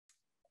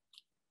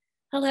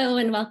Hello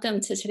and welcome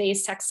to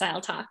today's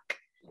Textile Talk.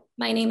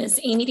 My name is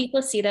Amy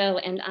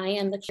DiPlacido and I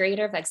am the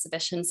curator of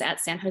exhibitions at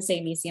San Jose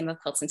Museum of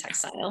Quilts and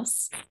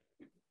Textiles.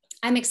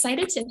 I'm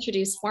excited to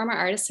introduce former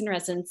artist in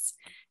residence,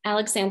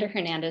 Alexander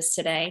Hernandez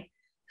today,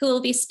 who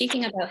will be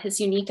speaking about his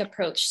unique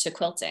approach to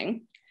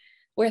quilting.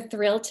 We're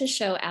thrilled to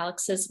show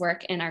Alex's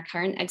work in our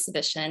current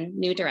exhibition,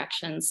 New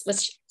Directions,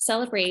 which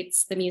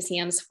celebrates the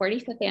museum's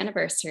 45th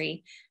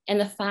anniversary and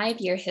the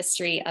 5-year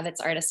history of its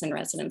artist in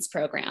residence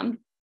program.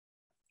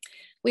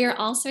 We are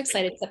also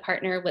excited to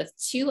partner with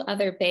 2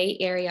 other Bay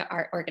Area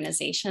art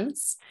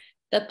organizations,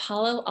 the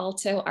Palo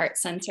Alto Art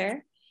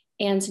Center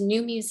and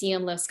New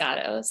Museum Los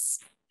Gatos,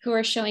 who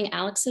are showing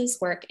Alex's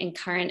work in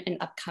current and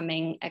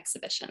upcoming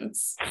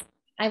exhibitions.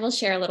 I will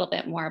share a little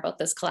bit more about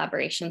those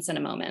collaborations in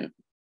a moment.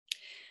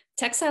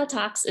 Textile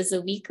Talks is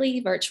a weekly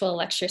virtual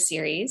lecture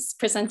series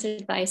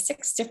presented by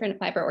 6 different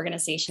fiber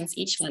organizations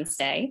each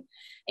Wednesday,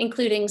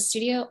 including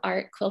Studio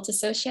Art Quilt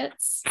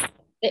Associates,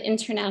 the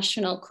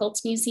International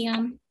Quilt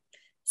Museum,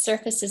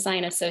 Surface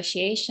Design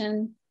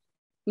Association,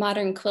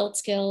 Modern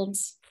Quilt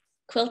Guilds,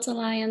 Quilt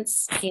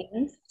Alliance,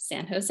 and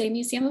San Jose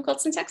Museum of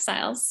Quilts and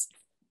Textiles.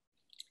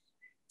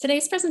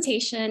 Today's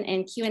presentation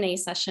and Q&A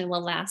session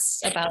will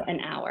last about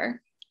an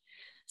hour.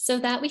 So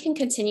that we can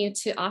continue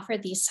to offer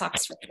these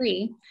talks for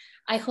free,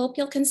 I hope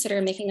you'll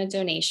consider making a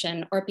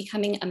donation or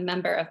becoming a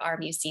member of our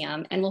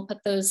museum, and we'll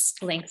put those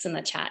links in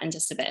the chat in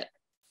just a bit.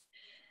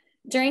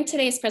 During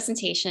today's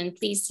presentation,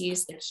 please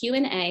use the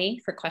Q&A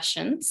for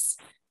questions,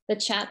 the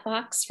chat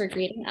box for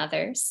greeting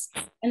others,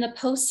 and the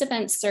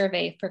post-event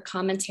survey for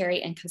commentary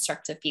and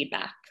constructive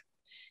feedback.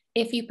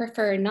 If you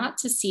prefer not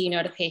to see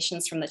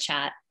notifications from the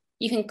chat,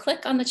 you can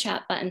click on the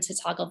chat button to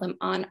toggle them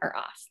on or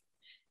off.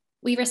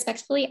 We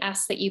respectfully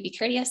ask that you be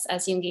courteous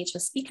as you engage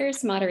with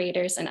speakers,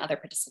 moderators, and other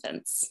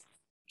participants.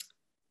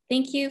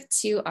 Thank you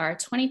to our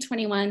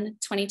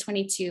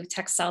 2021-2022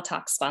 Textile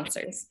Talk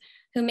sponsors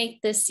who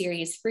make this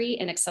series free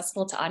and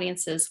accessible to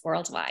audiences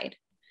worldwide.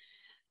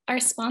 Our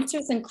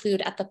sponsors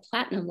include at the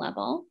platinum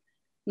level,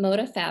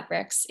 Moda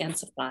Fabrics and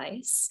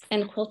Supplies,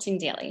 and Quilting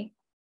Daily.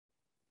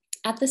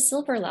 At the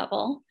silver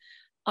level,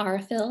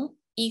 Arfil,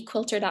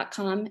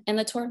 eQuilter.com, and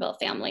the Torville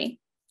family.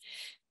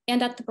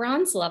 And at the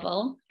bronze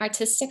level,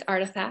 Artistic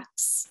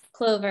Artifacts,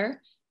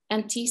 Clover,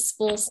 Empty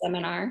Spool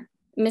Seminar,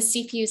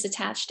 Misty Fuse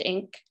Attached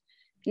Ink,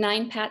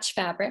 9 Patch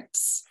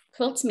Fabrics,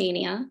 Quilt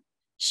Mania,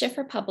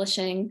 Schiffer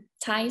Publishing,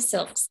 Thai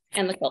Silks,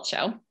 and the Quilt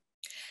Show.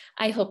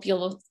 I hope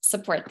you'll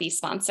support these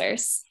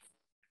sponsors.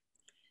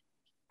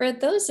 For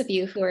those of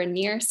you who are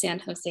near San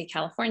Jose,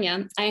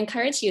 California, I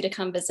encourage you to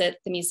come visit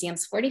the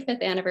museum's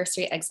 45th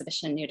anniversary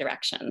exhibition, New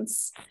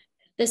Directions.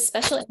 This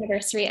special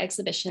anniversary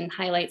exhibition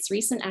highlights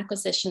recent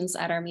acquisitions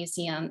at our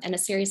museum and a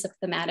series of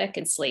thematic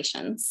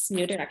installations,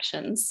 New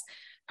Directions,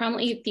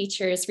 prominently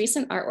features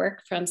recent artwork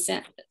from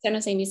San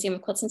Jose Museum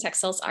of Quilts and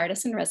Textiles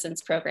Artists in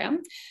Residence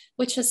program,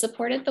 which has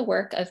supported the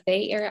work of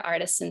Bay Area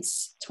artists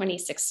since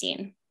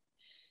 2016.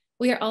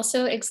 We are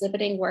also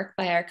exhibiting work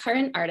by our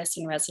current artist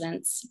in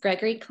residence,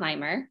 Gregory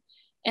Clymer,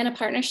 and a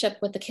partnership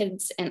with the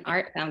Kids and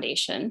Art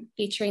Foundation,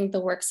 featuring the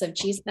works of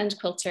G-Bend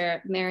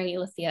quilter Mary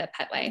Lithia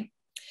Petway.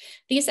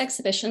 These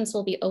exhibitions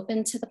will be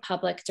open to the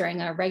public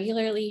during our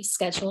regularly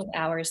scheduled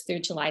hours through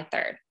July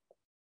 3rd.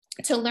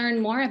 To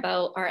learn more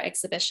about our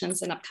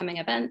exhibitions and upcoming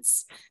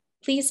events,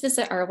 please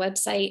visit our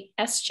website,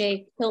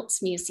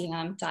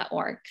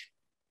 sjquiltsmuseum.org.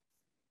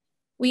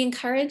 We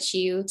encourage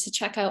you to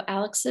check out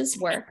Alex's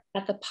work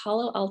at the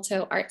Palo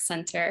Alto Art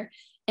Center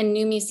and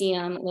New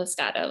Museum Los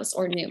Gatos,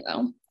 or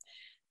NUMO,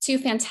 2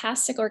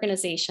 fantastic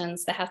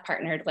organizations that have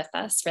partnered with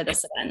us for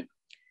this event.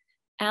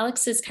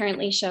 Alex is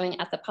currently showing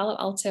at the Palo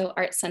Alto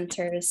Art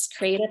Center's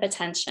Creative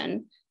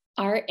Attention,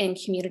 Art and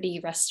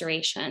Community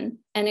Restoration,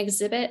 an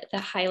exhibit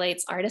that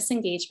highlights artist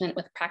engagement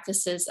with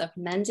practices of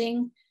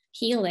mending,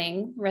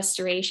 healing,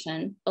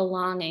 restoration,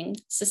 belonging,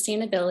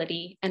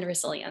 sustainability, and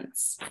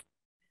resilience.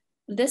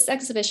 This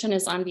exhibition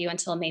is on view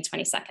until May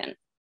 22nd.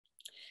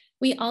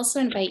 We also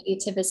invite you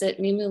to visit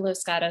Museum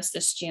Los Gatos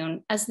this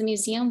June as the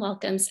museum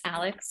welcomes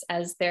Alex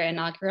as their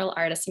inaugural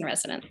artist in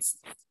residence.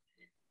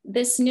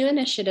 This new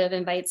initiative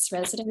invites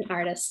resident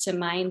artists to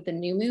mine the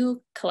NUMU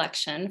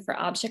collection for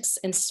objects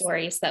and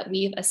stories that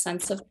weave a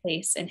sense of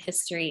place and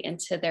history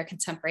into their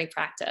contemporary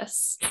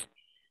practice.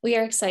 We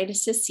are excited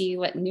to see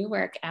what new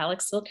work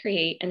Alex will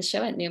create and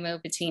show at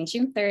NUMU between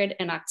June 3rd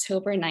and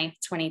October 9th,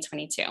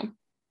 2022.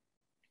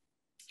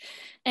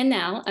 And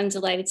now I'm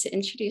delighted to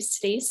introduce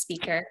today's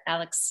speaker,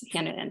 Alex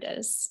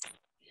Hernandez.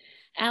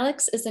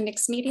 Alex is a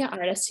mixed media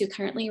artist who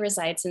currently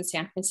resides in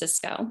San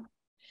Francisco.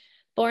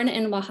 Born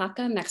in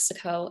Oaxaca,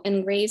 Mexico,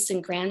 and raised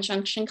in Grand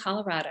Junction,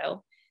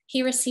 Colorado,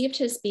 he received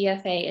his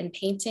BFA in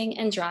painting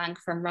and drawing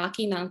from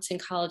Rocky Mountain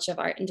College of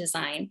Art and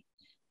Design,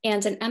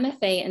 and an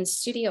MFA in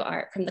studio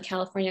art from the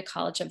California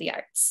College of the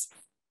Arts.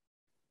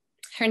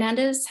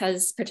 Hernandez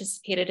has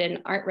participated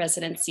in art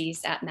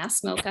residencies at Mass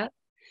MoCA,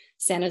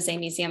 San Jose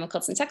Museum of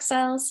Quilts and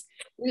Textiles,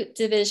 Root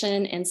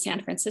Division in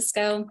San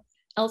Francisco,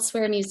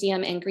 Elsewhere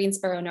Museum in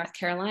Greensboro, North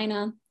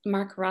Carolina,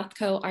 Mark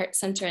Rothko Art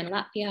Center in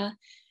Latvia,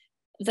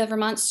 the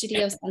Vermont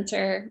Studio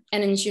Center,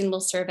 and in June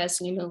will serve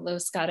as Museum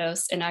Los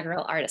Gatos'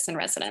 inaugural artist in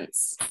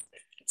residence.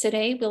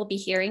 Today, we'll be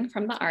hearing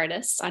from the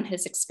artist on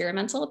his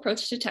experimental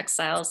approach to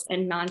textiles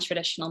and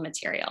non-traditional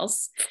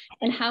materials,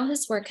 and how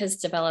his work has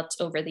developed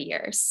over the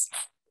years.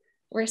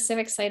 We're so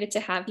excited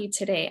to have you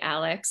today,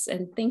 Alex,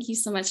 and thank you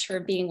so much for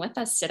being with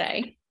us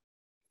today.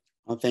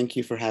 Well, thank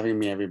you for having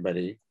me,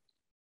 everybody.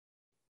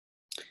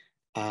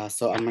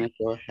 So I'm going to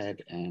go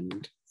ahead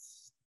and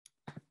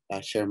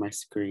share my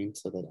screen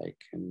so that I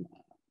can.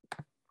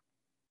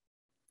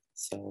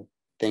 So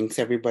thanks,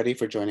 everybody,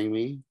 for joining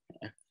me.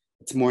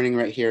 It's morning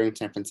right here in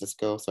San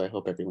Francisco, so I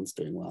hope everyone's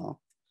doing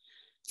well.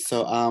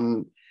 So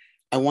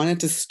I wanted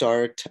to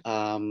start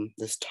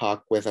this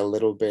talk with a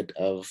little bit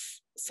of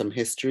some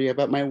history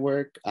about my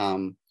work.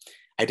 I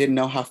didn't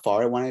know how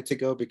far I wanted to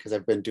go because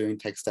I've been doing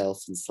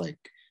textiles since like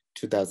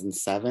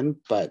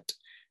 2007, but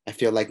I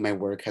feel like my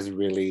work has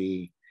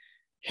really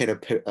hit a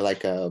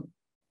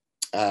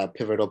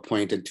pivotal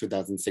point in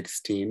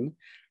 2016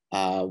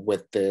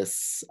 with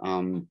this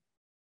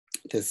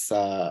this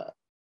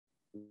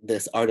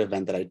art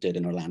event that I did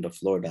in Orlando,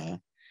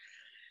 Florida.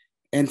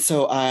 And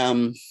so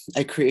I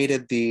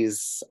created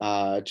these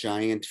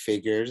giant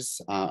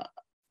figures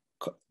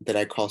that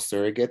I call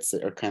surrogates,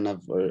 that are kind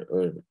of,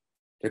 or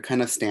they're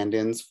kind of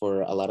stand-ins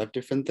for a lot of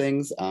different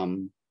things.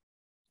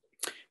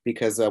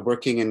 Because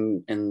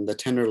working in the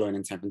Tenderloin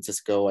in San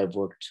Francisco, I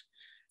was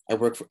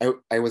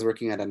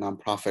working at a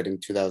nonprofit in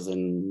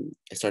 2000.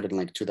 I started in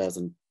like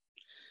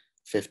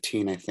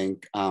 2015, I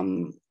think.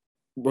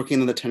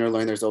 Working in the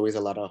Tenderloin, there's always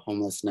a lot of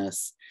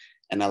homelessness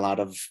and a lot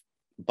of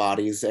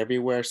bodies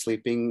everywhere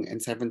sleeping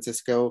in San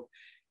Francisco.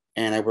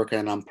 And I work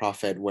at a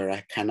nonprofit where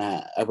I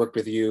work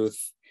with youth,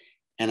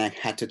 and I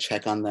had to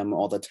check on them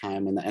all the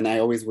time. And I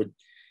always would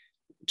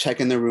check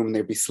in the room and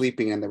they'd be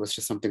sleeping, and there was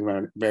just something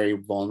very, very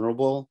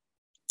vulnerable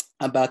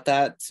about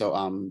that. So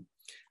I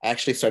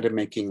actually started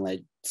making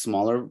like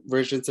smaller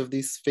versions of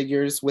these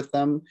figures with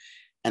them.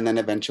 And then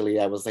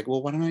eventually I was like,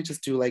 well, why don't I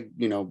just do like,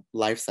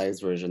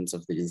 life-size versions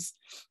of these?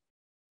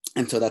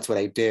 And so that's what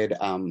I did.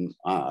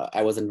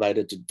 I was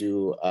invited to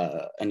do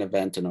an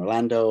event in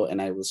Orlando,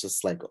 and I was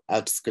just like,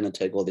 I'm just gonna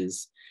take all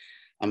these,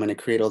 I'm gonna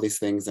create all these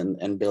things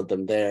and build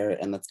them there.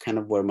 And that's kind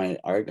of where my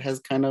art has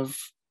kind of,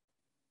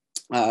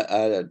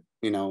 hit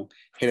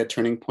a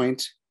turning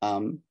point.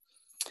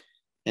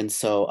 And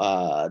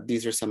so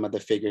these are some of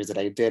the figures that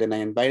I did, and I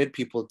invited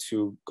people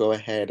to go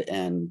ahead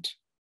and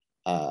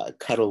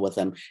cuddle with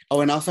them.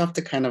 Oh, and also have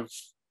to kind of,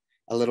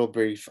 a little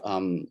brief,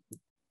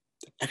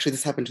 actually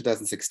this happened in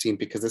 2016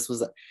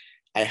 because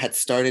I had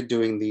started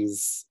doing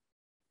these,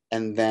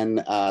 and then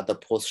the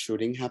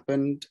post-shooting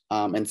happened.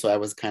 And so I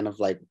was kind of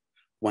like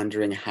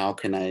wondering, how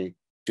can I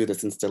do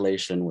this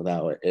installation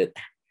without it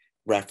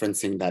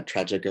referencing that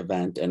tragic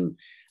event? And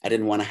I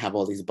didn't want to have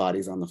all these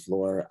bodies on the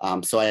floor.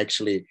 So I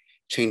actually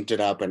changed it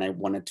up, and I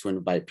wanted to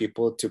invite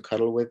people to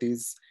cuddle with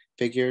these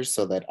figures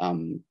so that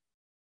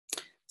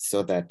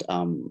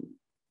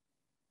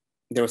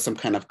there was some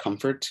kind of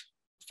comfort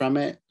from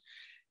it.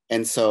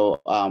 And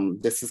so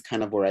this is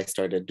kind of where I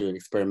started doing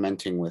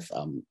experimenting with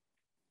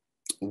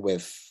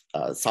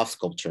soft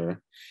sculpture.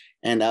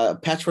 And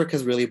patchwork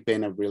has really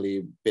been a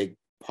really big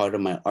part of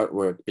my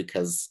artwork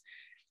because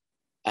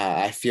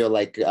I feel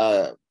like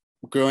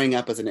growing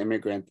up as an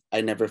immigrant,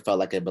 I never felt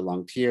like I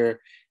belonged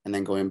here. And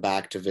then going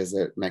back to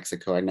visit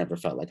Mexico, I never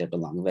felt like I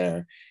belonged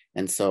there.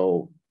 And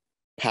so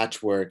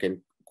patchwork and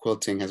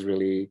quilting has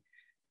really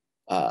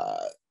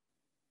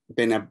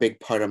been a big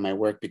part of my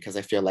work because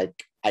I feel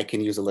like I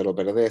can use a little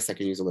bit of this, I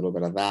can use a little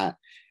bit of that.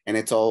 And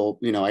it's all,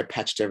 I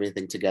patched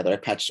everything together. I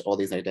patched all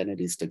these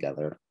identities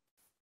together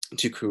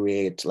to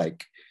create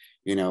like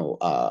a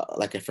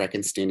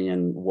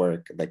Frankensteinian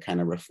work that kind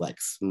of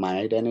reflects my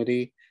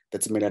identity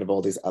that's made out of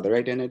all these other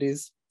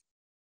identities.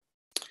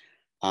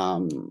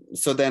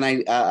 So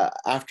then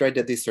after I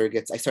did these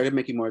surrogates, I started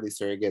making more of these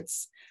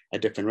surrogates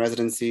at different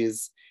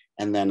residencies.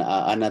 And then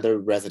another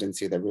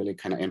residency that really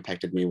kind of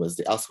impacted me was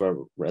the Elsewhere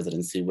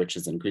residency, which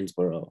is in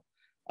Greensboro,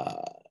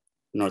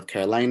 North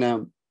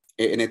Carolina.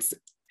 And it's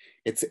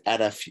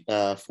at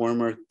a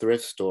former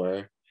thrift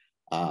store.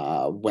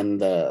 When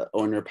the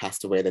owner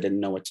passed away, they didn't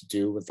know what to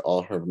do with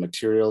all her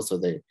materials.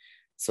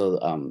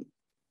 So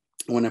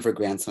one of her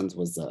grandsons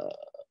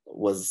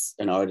was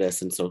an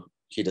artist, and so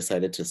he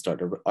decided to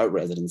start an art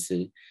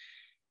residency.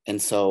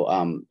 And so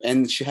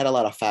and she had a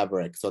lot of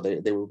fabric, so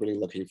they were really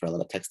looking for a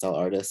lot of textile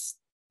artists.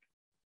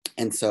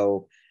 And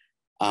so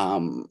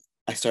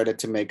I started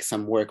to make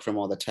some work from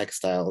all the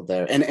textile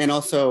there. And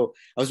also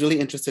I was really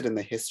interested in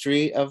the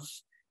history of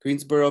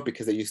Greensboro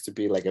because it used to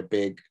be like a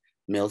big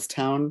mills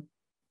town.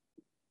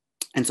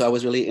 And so I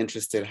was really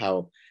interested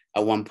how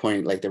at one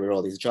point, like there were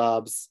all these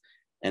jobs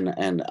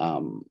and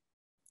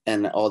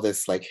all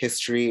this like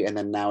history. And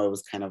then now it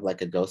was kind of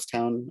like a ghost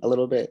town a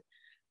little bit.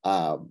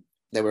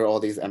 There were all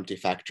these empty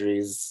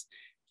factories.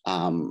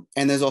 And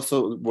there's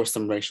also were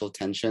some racial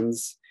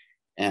tensions.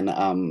 And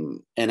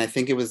I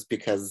think it was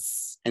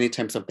because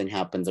anytime something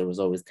happens, there was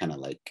always kind of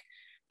like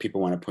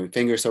people want to point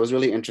fingers. So I was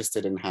really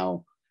interested in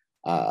how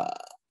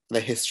the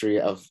history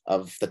of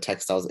the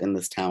textiles in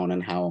this town,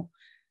 and how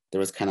there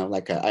was kind of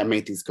like I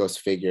made these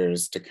ghost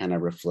figures to kind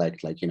of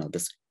reflect, like, you know,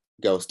 this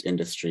ghost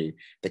industry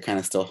that kind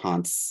of still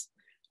haunts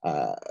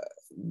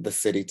the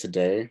city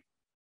today.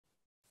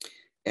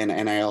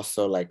 And I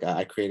also like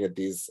I created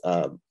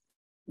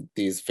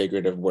these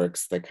figurative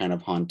works that kind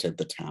of haunted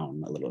the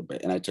town a little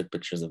bit, and I took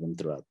pictures of them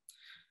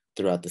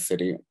throughout the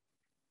city.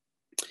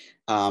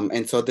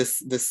 And so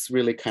this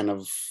really kind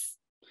of,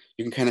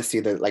 you can kind of see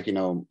that, like, you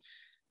know,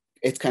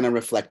 it's kind of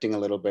reflecting a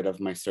little bit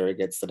of my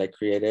surrogates that I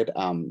created.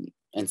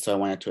 And so I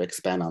wanted to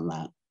expand on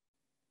that.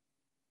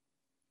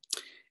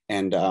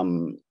 And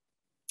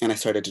I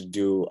started to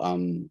do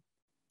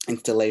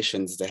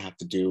installations that have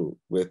to do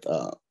with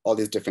all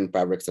these different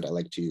fabrics that I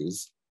like to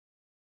use.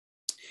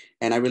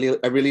 And I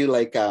really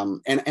like,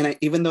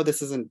 even though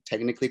this isn't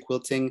technically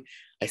quilting,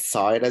 I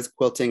saw it as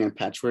quilting and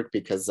patchwork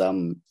because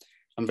I'm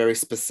very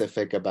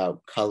specific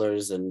about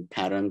colors and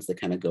patterns that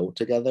kind of go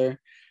together.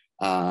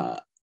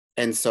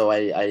 And so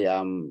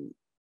I'm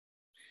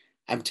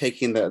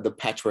taking the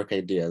patchwork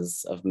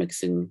ideas of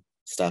mixing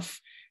stuff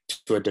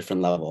to a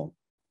different level.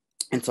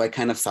 And so I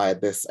kind of saw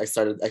this, I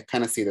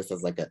kind of see this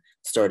as like a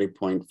starting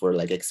point for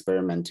like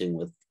experimenting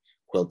with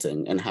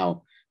quilting, and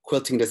how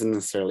quilting doesn't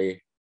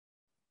necessarily,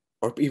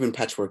 or even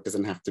patchwork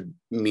doesn't have to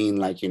mean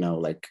like, you know,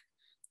 like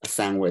a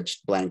sandwich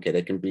blanket.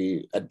 It can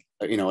be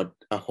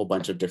a whole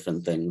bunch of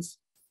different things.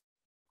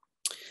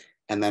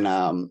 And then,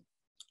 and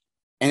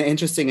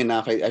interesting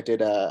enough, I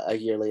did a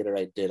year later,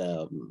 I did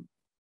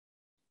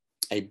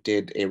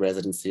a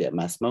residency at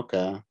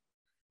MassMocha,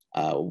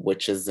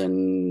 which is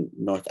in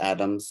North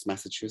Adams,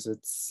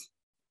 Massachusetts,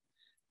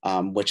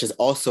 which is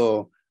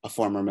also a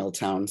former mill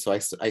town. So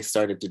I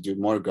started to do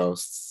more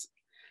ghosts,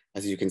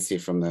 as you can see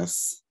from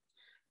this.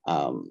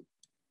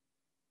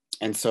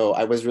 And so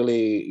I was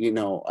really, you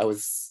know, I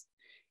was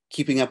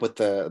keeping up with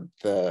the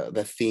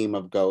theme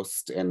of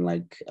ghost and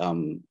like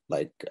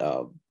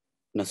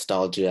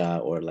nostalgia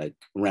or like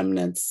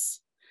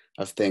remnants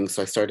of things.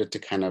 So I started to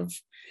kind of,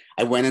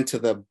 I went into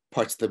the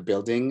parts of the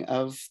building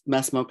of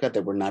MassMocha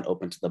that were not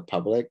open to the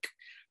public.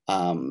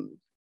 And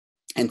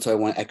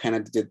so I kind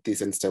of did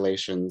these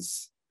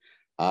installations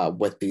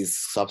with these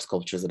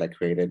sub-sculptures that I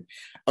created.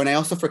 Oh, and I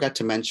also forgot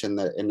to mention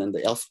that in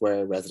the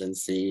Elsewhere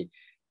residency,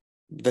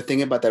 the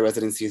thing about that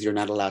residency is you're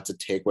not allowed to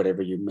take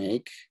whatever you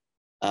make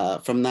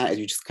from that.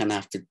 You just kind of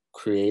have to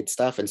create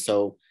stuff. And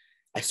so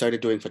I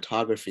started doing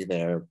photography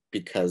there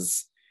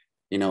because,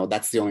 you know,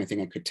 that's the only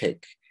thing I could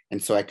take.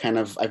 And so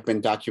I've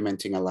been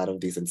documenting a lot of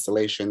these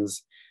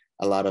installations,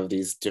 a lot of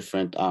these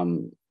different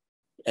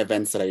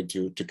events that I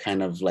do to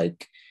kind of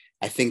like,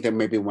 I think that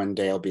maybe one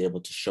day I'll be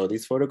able to show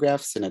these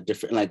photographs in a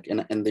different, like,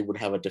 and they would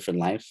have a different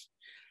life.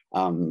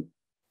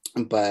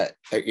 But,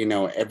 you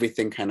know,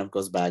 everything kind of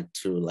goes back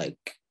to like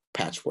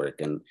patchwork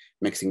and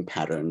mixing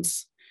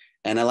patterns.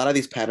 And a lot of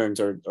these patterns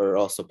are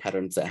also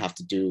patterns that have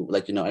to do,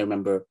 like, you know, I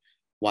remember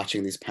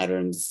watching these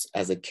patterns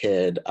as a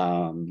kid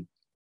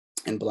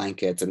in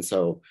blankets. And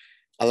so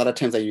a lot of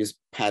times I use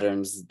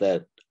patterns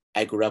that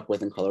I grew up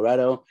with in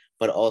Colorado,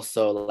 but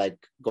also like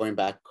going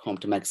back home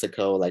to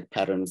Mexico, like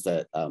patterns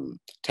that,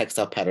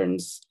 textile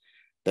patterns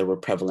that were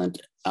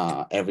prevalent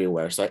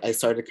everywhere. So I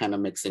started kind of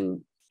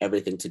mixing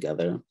everything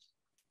together.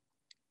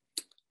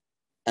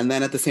 And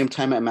then at the same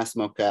time at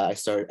MassMocha,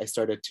 I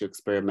started to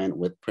experiment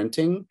with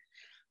printing.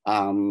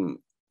 And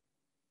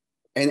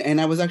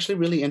I was actually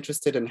really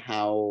interested in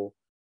how,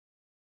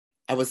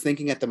 I was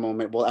thinking at the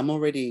moment, well, I'm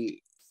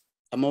already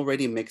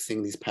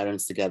mixing these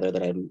patterns together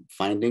that I'm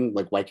finding,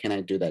 like, why can't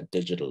I do that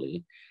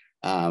digitally?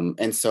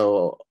 And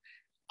so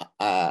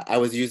I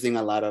was using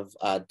a lot of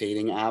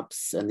dating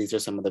apps, and these are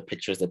some of the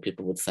pictures that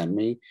people would send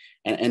me.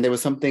 And there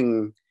was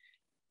something,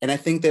 and I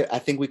think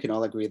we can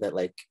all agree that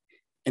like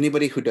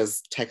anybody who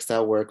does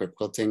textile work or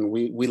quilting,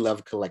 we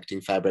love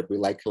collecting fabric. We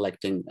like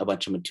collecting a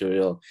bunch of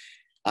material.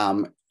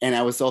 And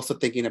I was also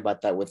thinking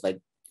about that with like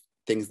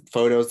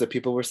photos that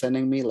people were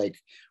sending me, like,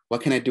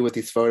 what can I do with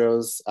these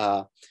photos?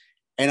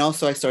 And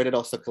also I started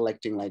also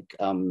collecting like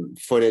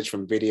footage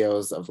from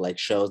videos of like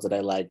shows that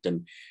I liked.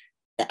 And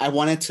I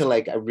wanted to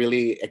like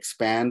really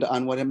expand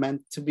on what it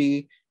meant to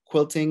be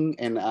quilting.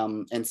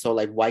 And so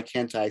like, why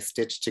can't I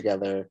stitch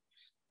together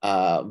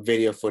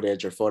video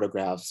footage or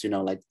photographs, you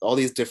know, like all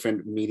these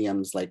different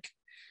mediums, like,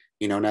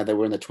 you know, now that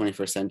we're in the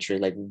 21st century,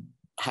 like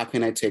how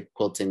can I take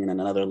quilting in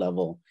another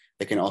level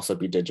that can also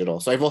be digital?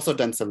 So I've also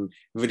done some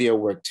video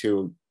work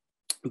too,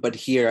 but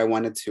here I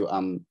wanted to,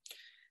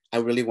 I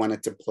really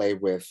wanted to play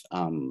with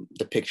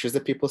the pictures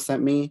that people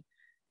sent me.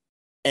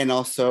 And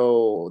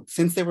also,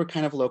 since they were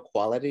kind of low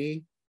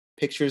quality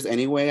pictures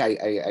anyway,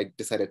 I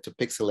decided to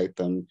pixelate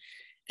them.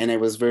 And I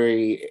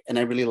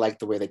really liked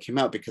the way they came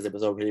out because it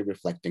was already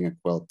reflecting a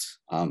quilt.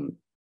 And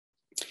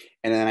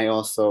then I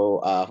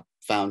also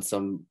found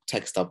some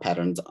textile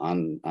patterns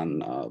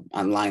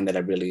online that I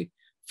really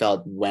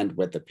felt went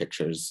with the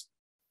pictures.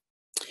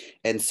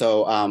 And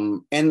so,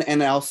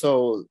 and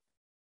also,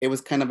 it was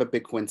kind of a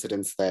big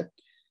coincidence that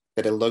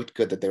it looked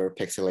good that they were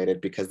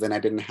pixelated, because then I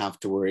didn't have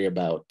to worry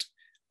about,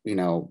 you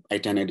know,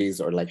 identities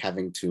or like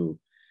having to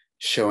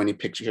show any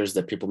pictures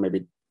that people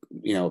maybe,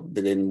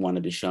 they didn't want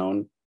to be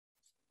shown.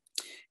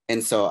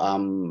 And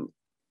so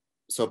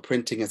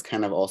printing has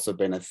kind of also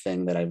been a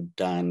thing that I've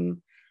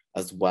done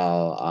as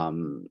well.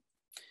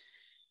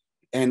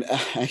 And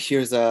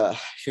here's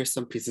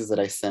some pieces that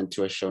I sent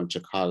to a show in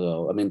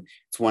Chicago. I mean,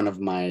 it's one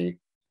of my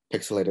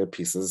pixelated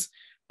pieces,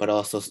 but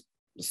also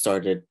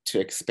started to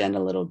expand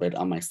a little bit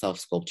on my self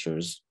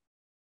sculptures,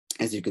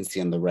 as you can see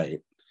on the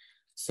right.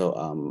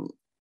 So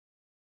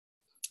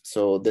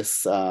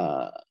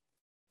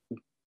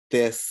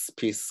this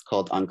piece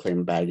called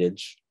Unclaimed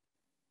Baggage.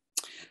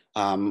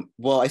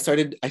 Well, I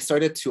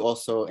started to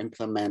also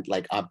implement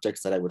like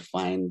objects that I would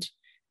find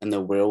in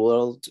the real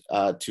world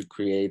to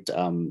create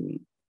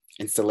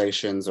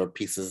installations or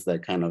pieces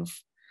that kind of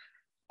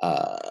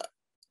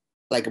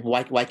like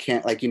why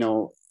can't, like,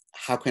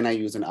 how can I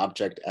use an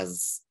object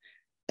as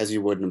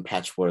you would in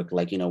patchwork?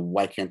 Like,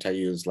 why can't I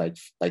use like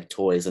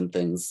toys and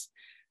things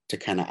to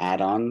kind of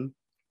add on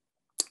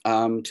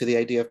to the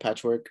idea of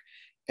patchwork?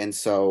 And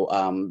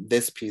so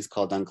this piece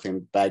called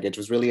Unclaimed Baggage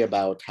was really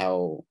about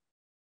how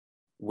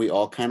we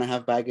all kind of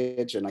have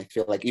baggage. And I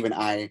feel like even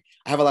I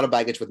have a lot of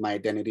baggage with my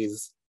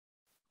identities.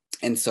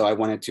 And so I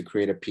wanted to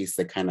create a piece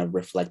that kind of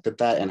reflected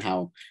that and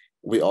how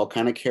we all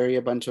kind of carry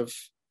a bunch of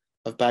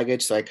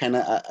baggage. So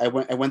I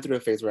went through a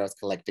phase where I was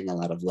collecting a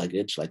lot of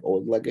luggage, like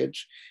old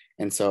luggage.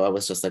 And so I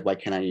was just like, why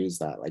can't I use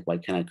that? Like, why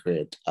can't I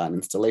create an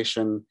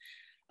installation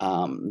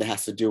that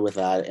has to do with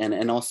that?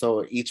 And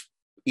also each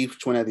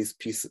one of these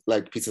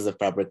pieces of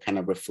fabric kind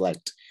of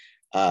reflect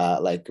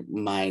like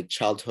my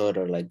childhood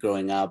or like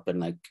growing up. And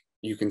like,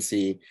 you can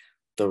see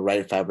the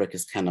right fabric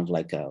is kind of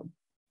like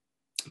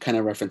kind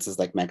of references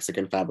like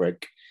Mexican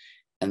fabric.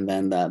 And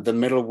then the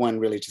middle one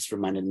really just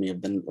reminded me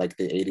of the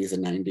 80s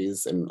and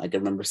 90s. And like, I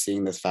remember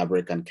seeing this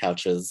fabric on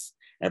couches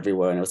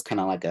everywhere. And it was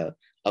kind of like a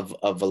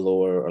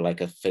velour or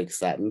like a fake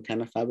satin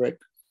kind of fabric.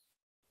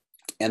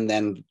 And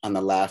then on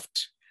the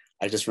left,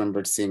 I just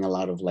remembered seeing a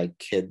lot of like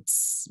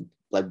kids,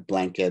 like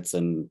blankets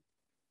and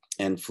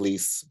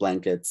fleece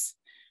blankets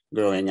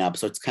growing up.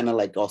 So it's kind of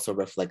like also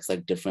reflects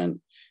like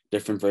different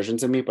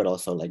versions of me, but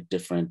also like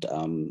different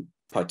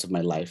parts of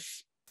my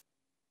life.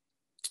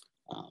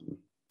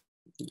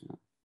 Yeah.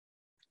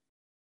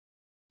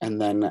 And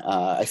then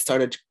I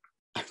started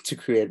to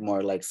create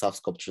more like self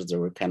sculptures that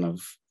were kind of,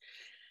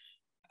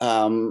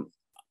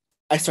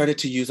 I started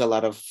to use a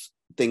lot of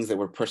things that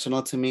were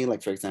personal to me.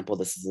 Like, for example,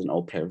 this is an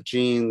old pair of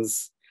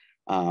jeans.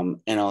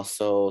 And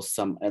also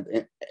some,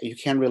 you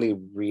can't really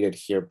read it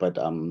here, but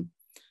on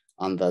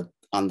the,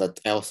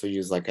 I also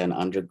use like an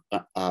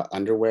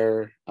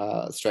underwear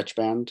stretch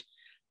band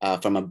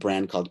from a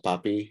brand called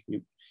Poppy.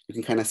 You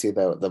can kind of see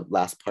the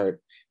last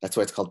part. That's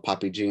why it's called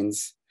Poppy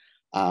jeans.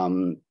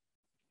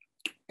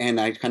 And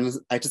I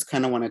just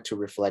kind of wanted to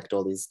reflect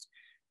all these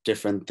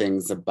different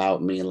things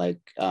about me, like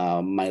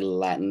my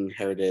Latin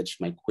heritage,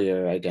 my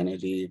queer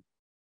identity.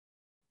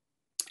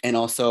 And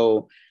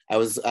also I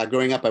was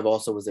growing up, I've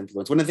also was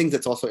influenced. One of the things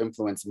that's also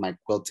influenced my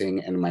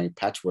quilting and my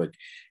patchwork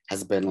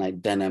has been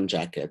like denim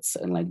jackets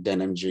and like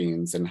denim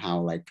jeans, and how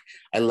like,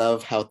 I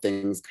love how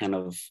things kind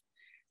of,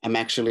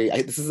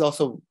 this is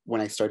also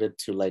when I started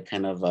to like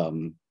kind of,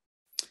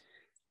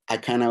 I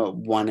kind of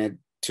wanted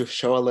to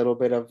show a little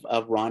bit of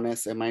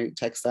rawness in my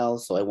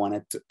textiles. So I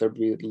wanted there to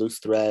be loose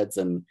threads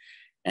and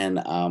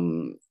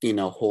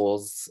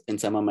holes in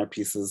some of my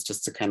pieces,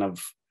 just to kind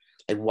of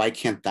like, why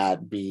can't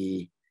that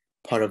be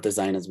part of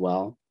design as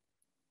well?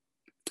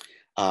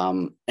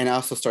 And I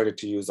also started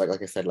to use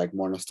like I said, like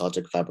more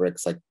nostalgic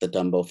fabrics, like the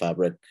Dumbo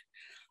fabric,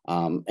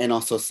 and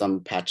also some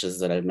patches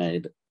that I've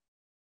made.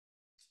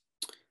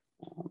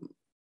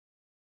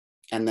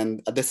 And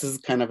then this is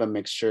kind of a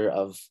mixture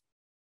of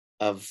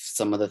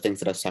some of the things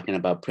that I was talking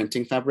about,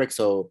 printing fabric.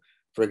 So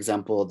for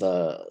example,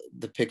 the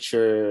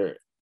picture,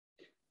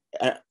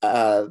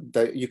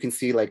 you can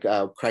see like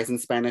cries in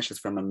Spanish is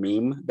from a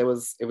meme it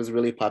was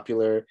really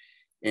popular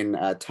in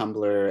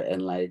Tumblr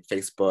and like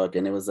Facebook,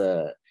 and it was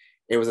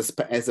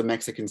a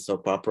Mexican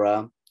soap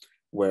opera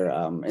where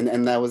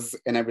and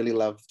I really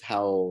loved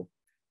how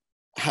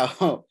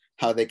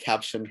they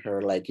captioned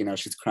her, like,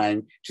 she's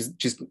crying,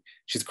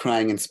 she's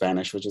crying in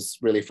Spanish, which is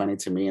really funny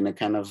to me. And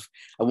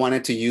I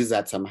wanted to use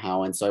that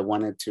somehow. And so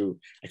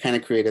I kind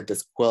of created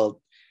this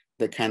quilt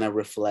that kind of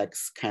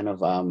reflects kind of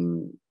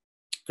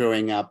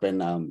growing up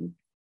and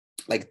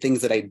like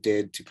things that I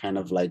did to kind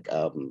of like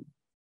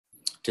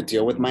to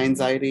deal with my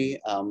anxiety,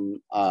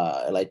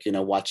 like,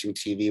 watching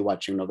TV,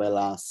 watching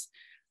novelas,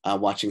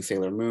 watching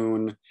Sailor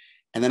Moon.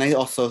 And then I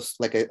also,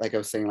 like I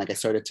was saying, like I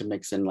started to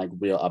mix in like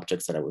real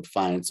objects that I would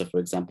find. So for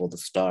example, the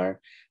star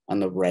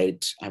on the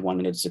right, I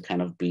wanted it to kind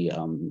of be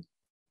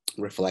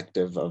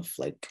reflective of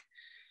like,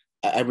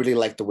 I really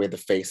like the way the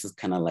face is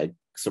kind of like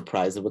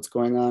surprised at what's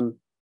going on.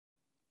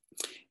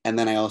 And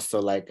then I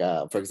also like,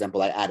 for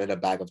example, I added a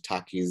bag of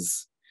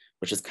Takis,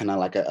 which is kind of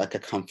like a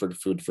comfort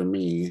food for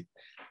me,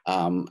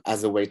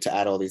 as a way to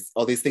add all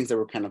these things that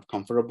were kind of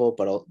comfortable,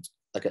 but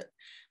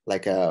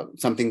like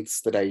some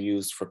things that I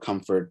used for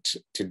comfort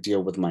to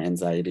deal with my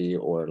anxiety,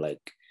 or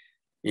like,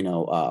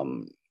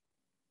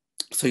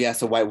 so yeah,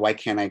 so why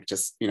can't I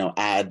just,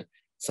 add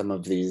some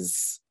of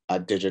these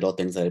digital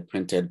things that I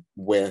printed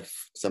with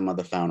some of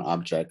the found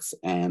objects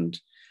and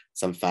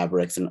some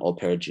fabrics and old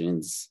pair of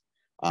jeans.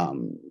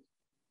 And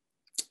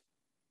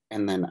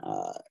then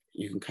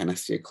you can kind of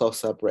see a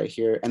close up right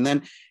here. And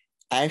then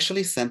I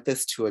actually sent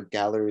this to a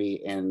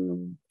gallery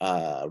in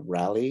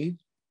Raleigh.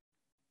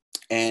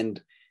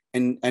 And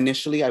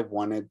initially I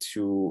wanted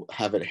to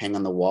have it hang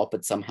on the wall,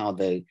 but somehow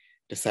they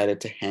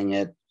decided to hang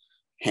it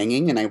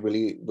hanging. And I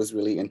was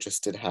really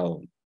interested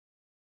how,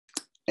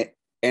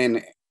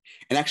 and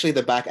actually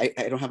the back,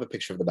 I don't have a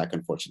picture of the back,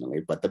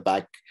 unfortunately, but the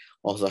back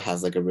also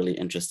has like a really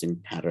interesting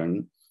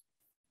pattern.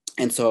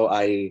 And so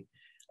I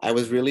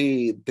was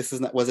really,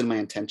 wasn't my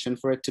intention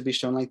for it to be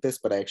shown like this,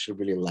 but I actually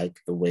really like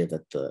the way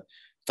that the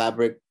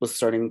fabric was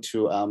starting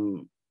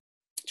to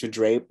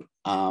drape.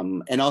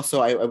 And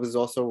also I was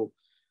also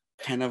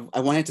I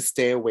wanted to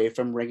stay away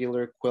from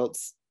regular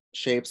quilts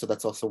shape. So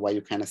that's also why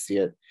you kind of see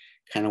it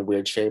kind of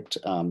weird shaped,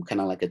 kind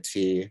of like a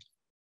T.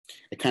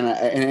 It kind of,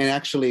 and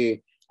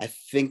actually, I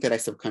think that I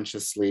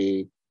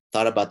subconsciously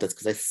thought about this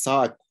because I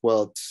saw a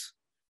quilt,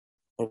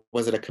 or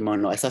was it a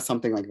kimono? I saw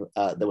something like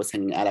that was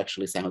hanging at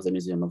actually San Jose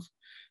Museum of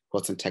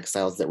Quilts and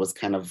Textiles that was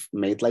kind of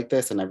made like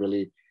this. And I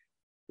really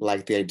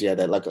like the idea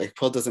that like a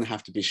quilt doesn't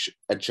have to be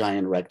a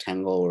giant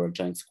rectangle or a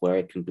giant square.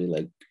 It can be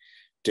like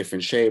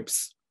different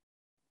shapes.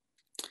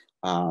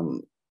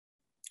 And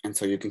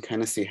so you can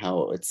kind of see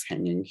how it's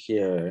hanging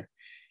here.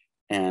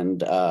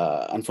 And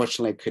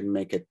unfortunately, I couldn't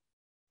make it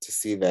to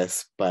see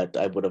this, but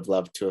I would have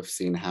loved to have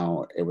seen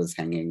how it was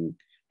hanging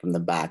from the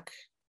back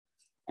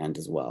end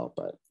as well,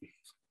 but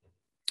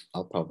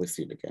I'll probably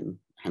see it again,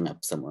 hung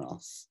up somewhere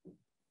else.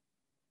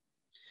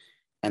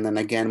 And then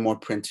again, more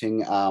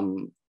printing.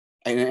 And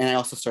I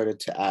also started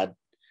to add,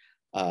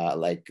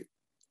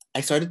 I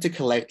started to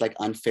collect like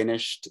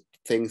unfinished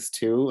things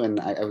too.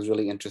 And I was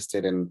really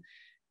interested in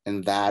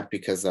that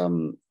because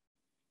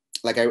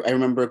like I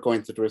remember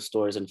going to thrift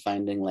stores and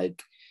finding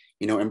like,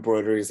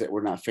 embroideries that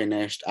were not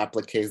finished,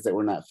 appliques that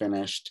were not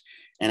finished.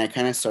 And I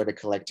kind of started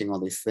collecting all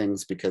these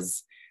things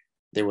because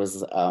there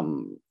was,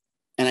 and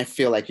I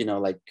feel like,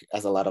 like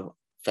as a lot of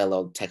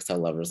fellow textile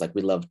lovers, like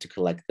we love to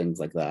collect things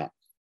like that.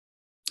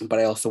 But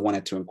I also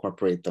wanted to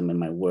incorporate them in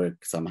my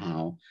work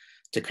somehow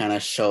to kind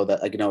of show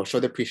that, like, show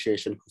the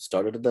appreciation who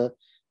started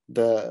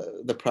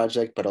the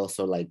project, but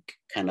also like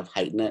kind of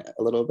heighten it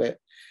a little bit.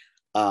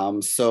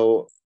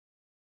 So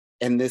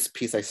in this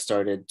piece, I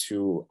started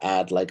to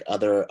add like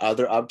other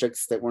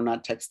objects that were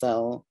not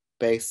textile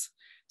based.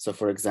 So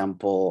for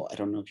example, I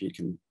don't know if you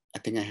can, I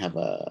think I have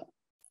a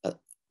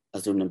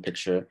zoomed in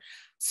picture.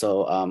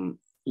 So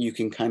you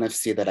can kind of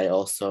see that I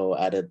also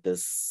added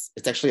this,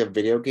 it's actually a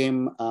video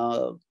game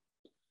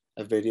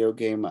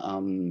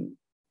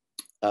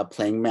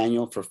playing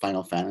manual for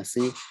Final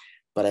Fantasy.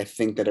 But I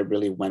think that it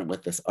really went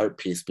with this art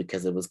piece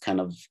because it was kind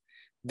of,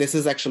 this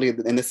is actually,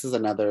 and this is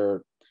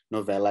another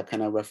novella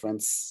kind of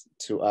reference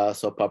to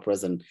soap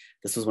operas. And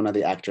this was one of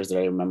the actors that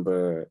I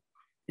remember,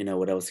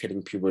 when I was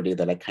hitting puberty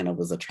that I kind of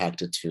was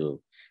attracted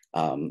to.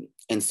 And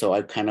so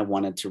I kind of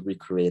wanted to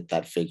recreate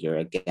that figure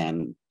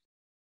again,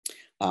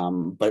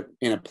 but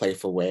in a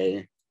playful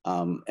way.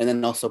 And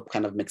then also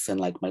kind of mix in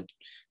like my,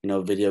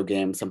 video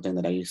game, something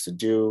that I used to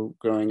do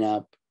growing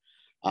up.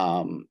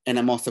 And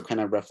I'm also kind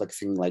of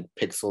reflexing like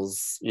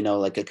pixels,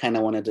 like I kind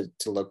of wanted it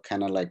to look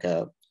kind of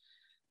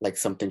like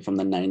something from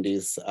the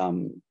 90s.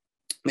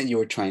 That you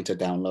were trying to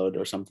download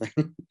or something.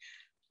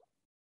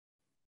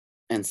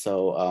 And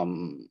so,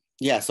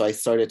 yeah, so I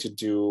started to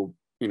do,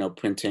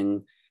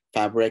 printing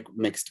fabric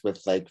mixed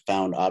with like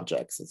found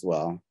objects as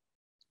well.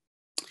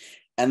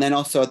 And then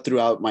also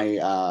throughout my,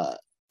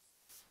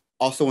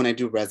 also when I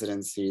do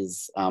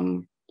residencies,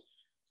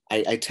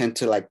 I tend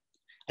to like,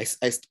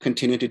 I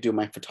continue to do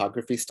my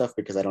photography stuff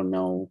because I don't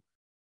know,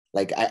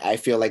 like, I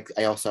feel like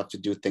I also have to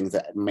do things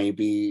that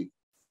maybe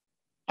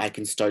I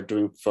can start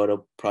doing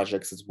photo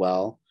projects as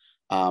well.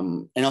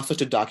 And also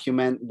to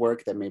document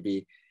work that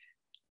maybe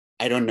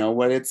I don't know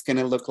what it's going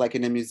to look like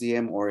in a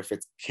museum or if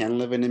it can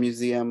live in a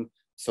museum.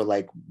 So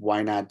like,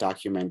 why not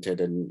document it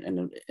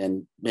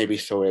and maybe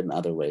show it in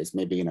other ways,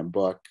 maybe in a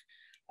book,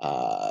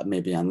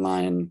 maybe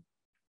online.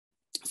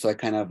 So I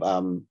kind of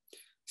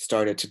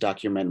started to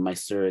document my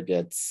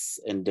surrogates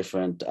in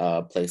different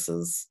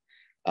places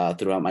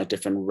throughout my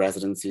different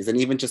residencies and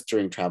even just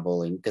during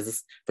traveling.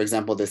 Because for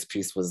example, this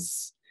piece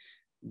was,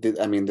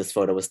 this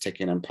photo was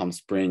taken in Palm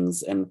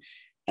Springs, and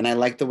I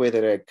like the way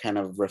that it kind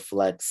of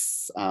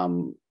reflects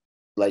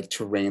like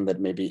terrain that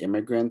maybe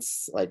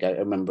immigrants, like I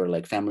remember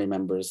like family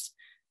members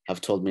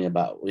have told me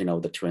about,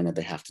 the terrain that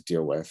they have to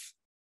deal with.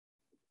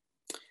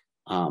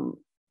 And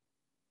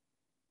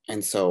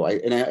so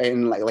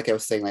and like I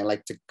was saying, I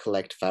like to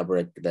collect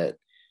fabric that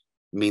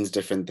means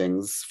different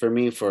things for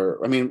me.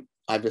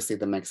 Obviously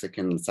the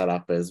Mexican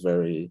sarape is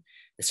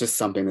it's just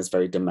something that's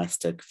very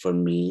domestic for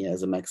me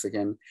as a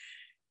Mexican.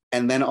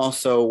 And then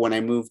also when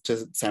I moved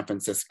to San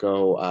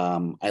Francisco,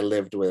 I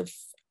lived with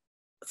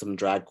some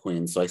drag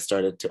queens. So I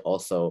started to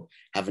also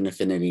have an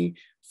affinity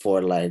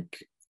for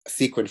like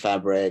sequin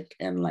fabric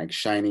and like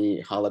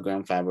shiny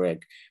hologram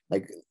fabric,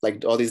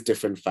 like all these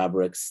different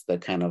fabrics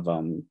that kind of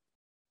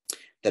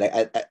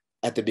that I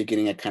at the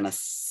beginning I kind of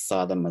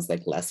saw them as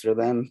like lesser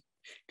than,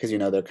 because you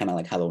know they're kind of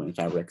like Halloween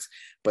fabrics,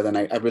 but then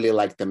I really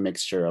like the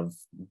mixture of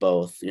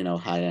both, you know,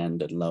 high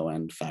end and low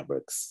end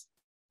fabrics.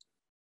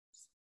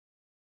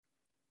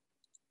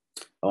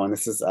 Oh, and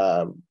this is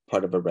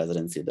part of a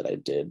residency that I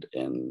did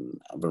in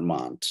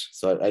Vermont.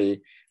 So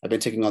I've been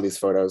taking all these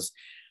photos,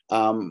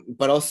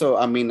 but also,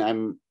 I mean,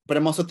 I'm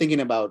also thinking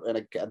about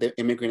like the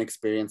immigrant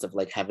experience of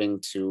like having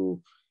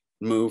to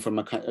move from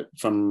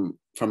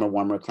a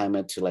warmer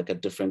climate to like a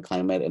different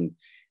climate, and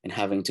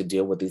having to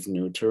deal with these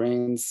new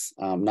terrains,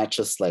 not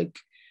just like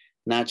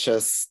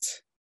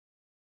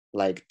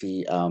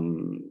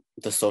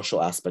the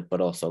social aspect, but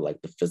also like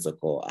the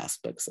physical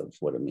aspects of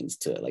what it means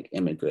to like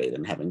immigrate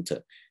and having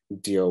to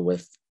deal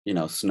with, you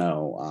know,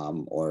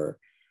 snow, or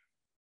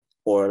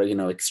you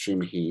know,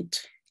 extreme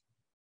heat.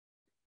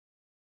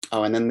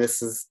 Oh, and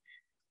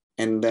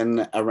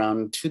then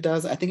around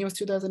 2000, I think it was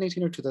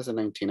 2018 or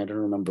 2019, I don't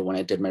remember, when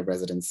I did my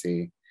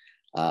residency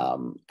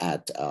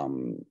at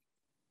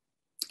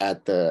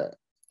the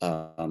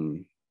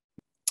San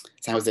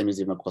Jose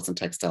Museum of Quilts and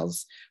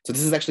Textiles. So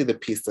this is actually the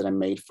piece that I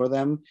made for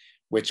them,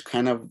 which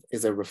kind of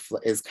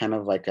is kind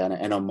of like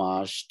an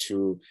homage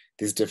to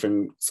these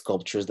different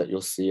sculptures that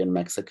you'll see in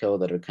Mexico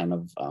that are kind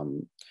of,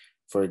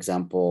 for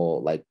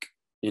example, like,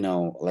 you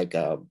know, like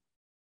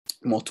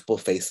multiple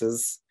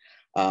faces.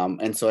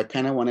 And so I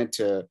kind of wanted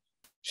to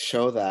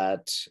show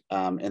that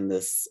in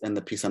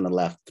the piece on the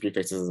left, Three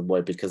Faces of a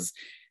Boy, because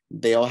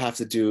they all have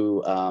to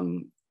do,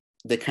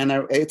 it's kind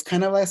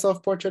of like a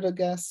self-portrait, I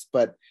guess,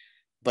 but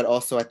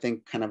also I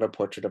think kind of a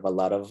portrait of a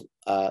lot of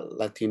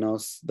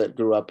Latinos that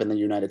grew up in the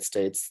United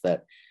States,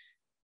 that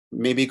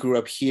maybe grew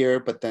up here,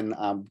 but then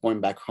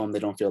going back home, they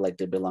don't feel like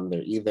they belong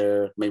there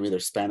either. Maybe their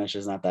Spanish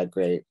is not that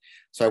great.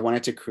 So I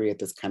wanted to create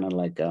this kind of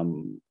like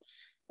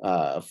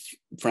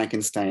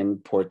Frankenstein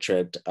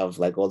portrait of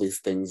like all these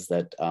things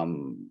that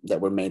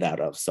that we're made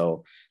out of.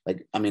 So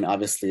like, I mean,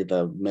 obviously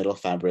the middle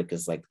fabric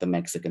is like the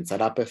Mexican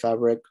sarape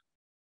fabric.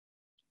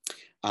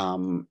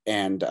 And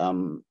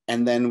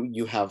then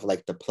you have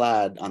like the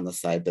plaid on the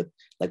side, that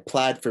like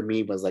plaid for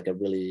me was like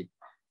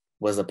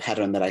was a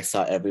pattern that I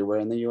saw everywhere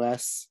in the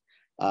US.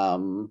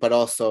 But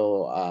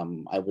also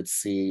I would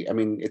see, I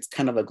mean, it's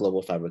kind of a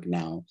global fabric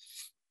now.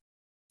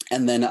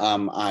 And then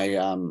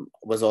I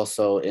was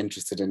also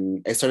interested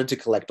in, I started to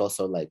collect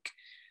also like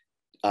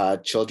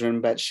children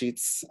bed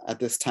sheets at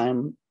this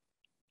time.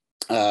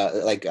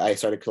 Like I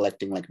started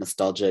collecting like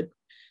nostalgic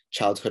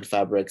childhood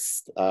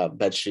fabrics,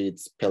 bed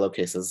sheets,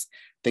 pillowcases,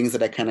 things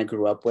that I kind of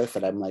grew up with,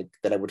 that I'm like,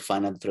 that I would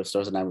find at the thrift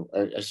stores. And I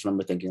just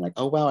remember thinking like,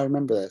 oh, wow, I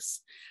remember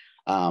this.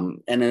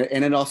 And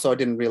it also, I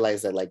didn't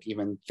realize that like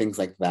even things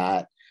like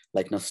that,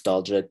 like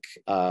nostalgic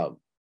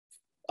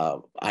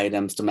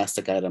items,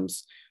 domestic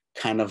items,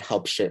 kind of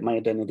help shape my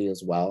identity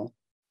as well.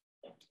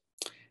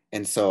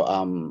 And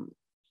so,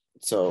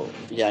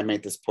 yeah, I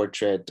made this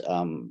portrait,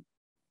 and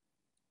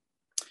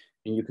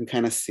you can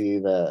kind of see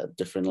the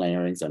different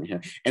layerings on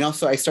here. And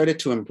also I started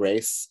to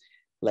embrace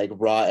like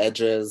raw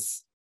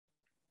edges,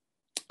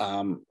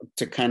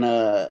 to kind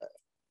of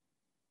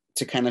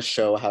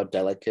show how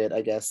delicate,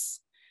 I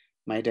guess,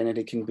 my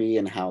identity can be,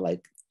 and how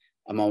like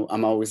I'm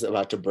always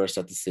about to burst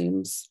at the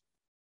seams.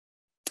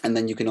 And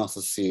then you can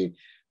also see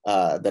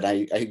that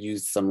I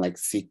used some like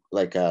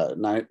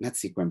not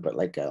sequin, but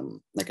like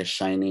a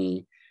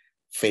shiny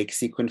fake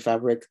sequin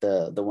fabric,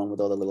 the one with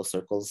all the little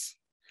circles.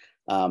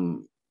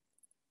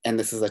 And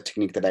this is a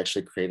technique that I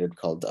actually created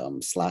called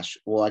slash.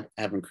 Well,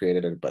 I haven't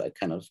created it, but it's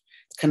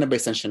kind of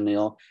based on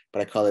chenille,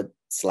 but I call it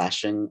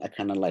slashing. I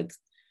kind of like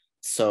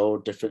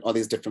sew all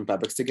these different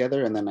fabrics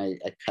together, and then I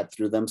cut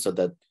through them so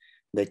that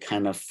they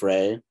kind of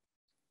fray,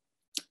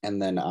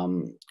 and then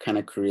kind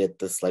of create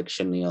this like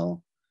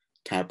chenille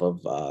type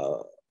of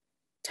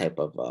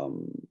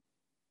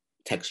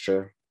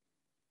texture.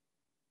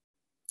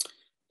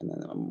 And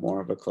then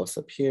more of a close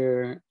up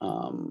here.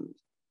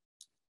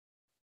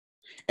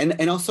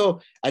 And also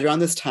around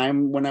this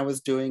time when I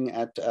was doing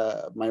at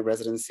my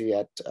residency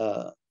at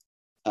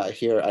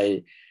here,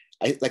 I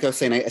like I was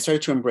saying, I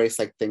started to embrace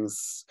like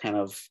things kind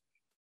of,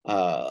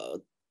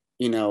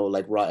 you know,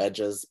 like raw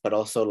edges, but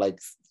also like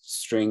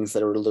strings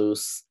that are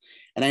loose.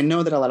 And I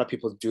know that a lot of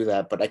people do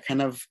that, but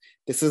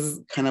this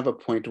is kind of a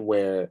point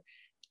where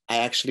I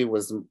actually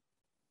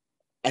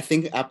I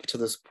think up to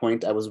this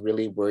point, I was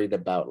really worried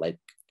about like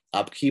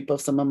upkeep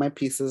of some of my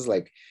pieces.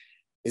 Like,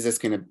 is this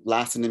going to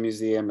last in the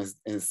museum?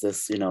 Is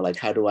this, you know, like,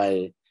 how do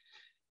I,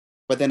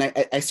 but then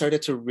I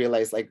started to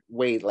realize like,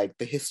 wait, like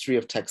the history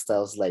of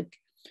textiles, like,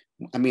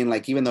 I mean,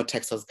 like, even though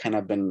textiles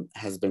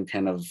has been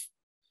kind of,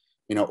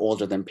 you know,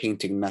 older than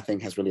painting, nothing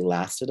has really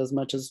lasted as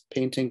much as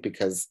painting,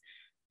 because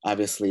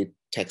obviously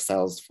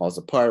textiles falls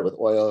apart with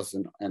oils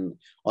and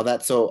all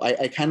that. So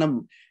I kind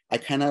of,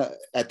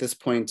 at this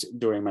point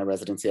during my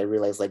residency, I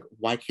realized like,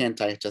 why can't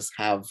I just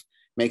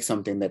make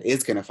something that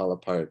is going to fall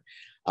apart?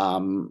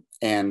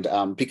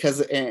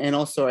 Because, and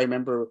also I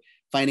remember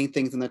finding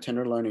things in the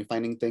Tenderloin,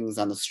 finding things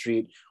on the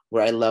street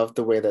where I loved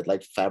the way that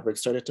like fabric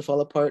started to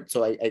fall apart.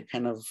 So I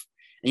kind of,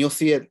 and you'll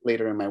see it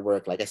later in my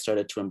work, like I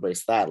started to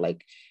embrace that,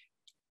 like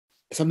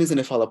something's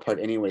gonna fall apart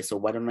anyway, so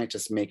why don't I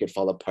just make it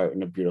fall apart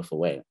in a beautiful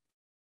way,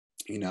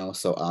 you know?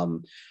 So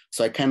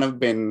I kind of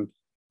been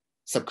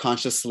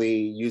subconsciously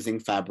using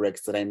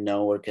fabrics that I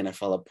know are gonna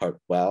fall apart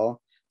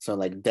well. So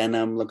like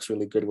denim looks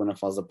really good when it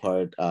falls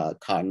apart,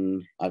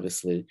 cotton,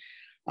 obviously.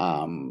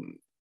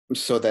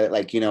 So that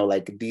like, you know,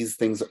 like these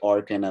things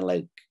are gonna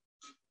like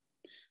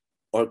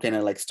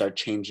start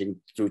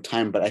changing through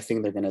time, but I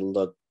think they're gonna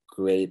look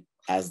great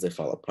as they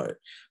fall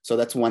apart. So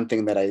that's one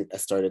thing that I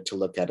started to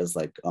look at is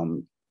like,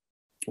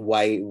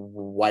 why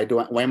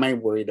am I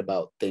worried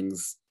about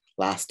things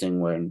lasting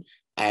when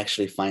I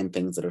actually find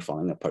things that are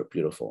falling apart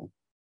beautiful?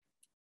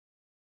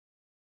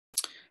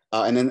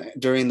 And then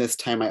during this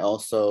time, I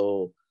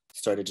also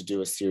started to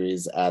do a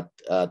series at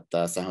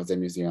the San Jose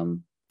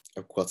Museum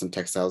of Quilts and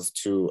Textiles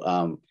to,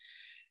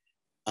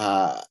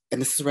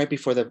 and this is right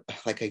before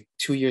like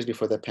 2 years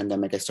before the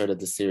pandemic, I started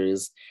the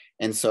series.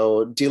 And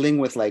so dealing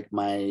with like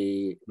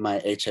my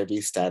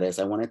HIV status,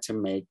 I wanted to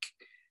make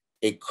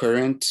a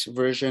current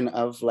version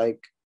of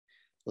like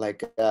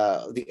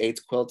the AIDS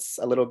quilts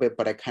a little bit,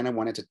 but I kind of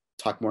wanted to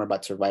talk more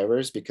about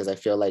survivors because I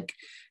feel like,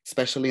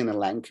 especially in the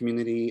Latin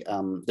community,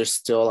 there's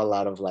still a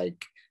lot of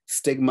like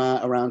stigma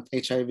around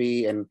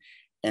HIV,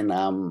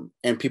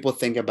 and people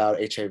think about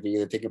HIV,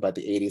 they think about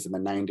the 80s and the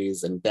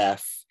 90s and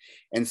death.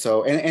 And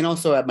so, and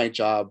also at my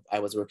job, I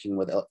was working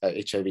with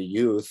HIV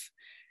youth,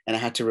 and I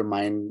had to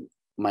remind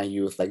my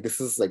youth, like,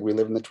 this is like, we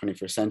live in the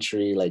 21st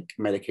century, like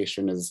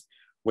medication is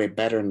way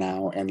better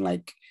now. And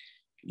like,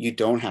 you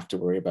don't have to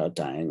worry about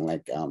dying.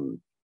 Like,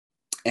 and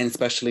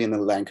especially in the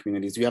Latin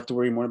communities, you have to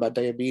worry more about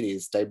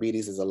diabetes.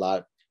 Diabetes is a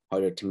lot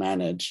harder to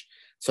manage.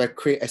 So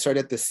I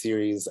started this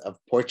series of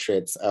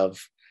portraits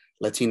of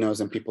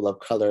Latinos and people of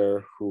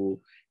color who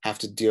have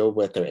to deal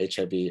with their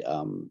HIV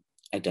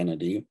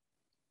identity.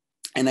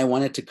 And I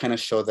wanted to kind of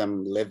show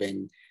them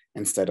living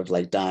instead of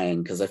like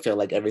dying, because I feel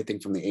like everything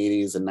from the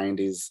 80s and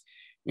 90s,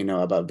 you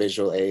know, about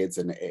visual aids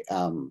and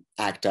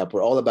ACT UP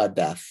were all about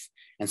death.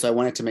 And so I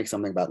wanted to make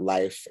something about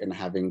life and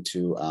having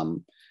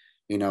to,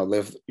 you know,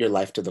 live your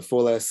life to the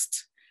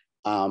fullest,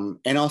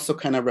 and also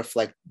kind of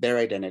reflect their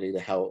identity, to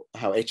how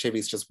HIV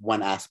is just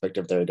one aspect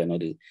of their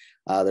identity.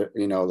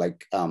 You know,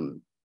 like,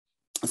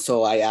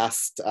 so I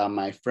asked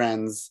my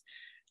friends,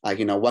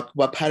 you know,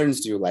 what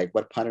patterns do you like?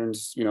 What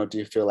patterns, you know, do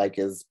you feel like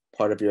is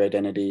part of your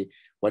identity?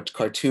 What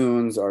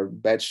cartoons or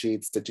bed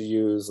sheets did you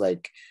use?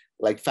 Like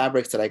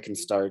fabrics that I can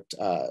start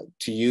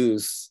to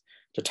use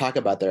to talk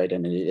about their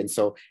identity. And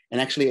so,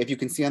 and actually, if you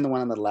can see on the one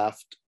on the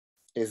left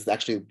is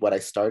actually what I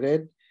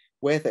started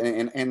with.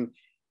 And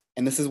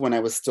this is when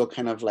I was still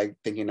kind of like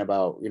thinking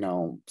about, you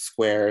know,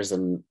 squares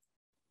and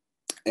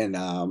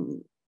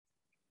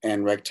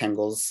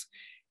rectangles.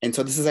 And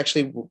so this is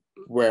actually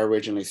where I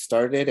originally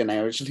started. And I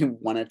originally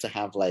wanted to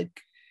have like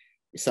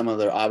some of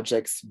their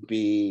objects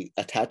be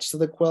attached to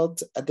the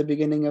quilt at the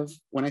beginning of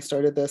when I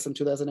started this in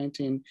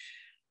 2019.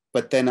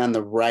 But then on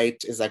the right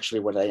is actually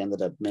what I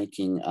ended up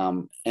making.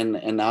 And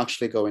I'll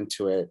actually go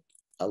into it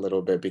a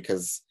little bit,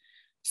 because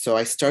so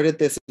I started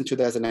this in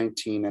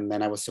 2019, and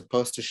then I was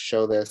supposed to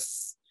show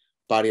this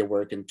body of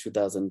work in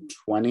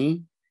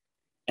 2020.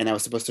 And I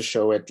was supposed to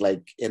show it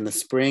like in the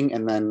spring.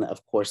 And then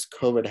of course,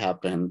 COVID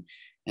happened.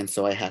 And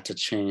so I had to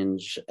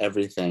change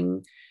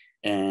everything,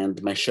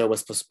 and my show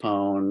was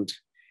postponed.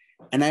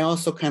 And I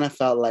also kind of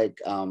felt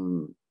like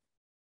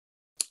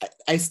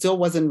I still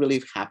wasn't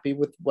really happy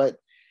with what,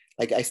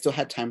 like I still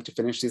had time to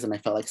finish these, and I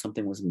felt like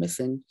something was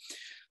missing.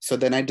 So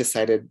then I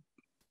decided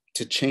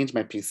to change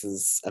my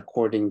pieces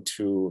according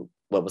to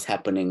what was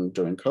happening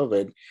during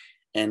COVID.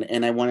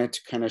 And I wanted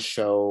to kind of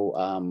show,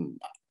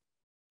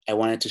 I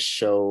wanted to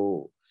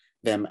show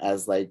them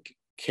as like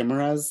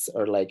chimeras,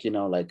 or like, you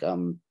know, like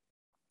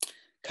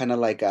kind of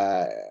like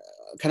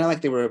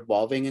they were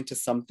evolving into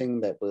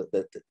something that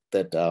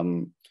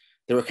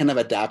they were kind of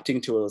adapting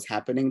to what was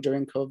happening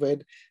during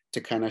COVID,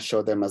 to kind of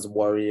show them as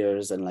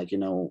warriors. And like, you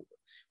know,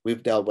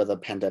 we've dealt with a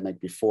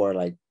pandemic before,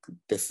 like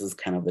this is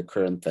kind of the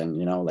current thing,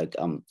 you know, like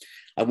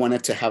I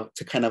wanted to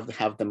kind of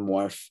have them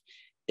morph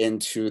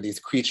into these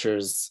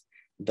creatures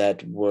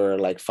that were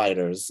like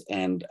fighters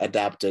and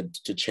adapted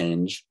to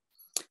change.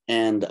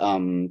 And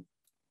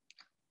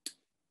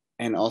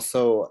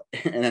also,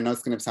 and I know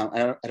it's going to sound,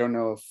 I don't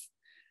know if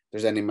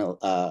there's any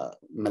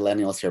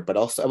millennials here, but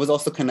also I was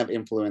also kind of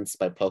influenced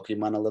by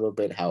Pokemon a little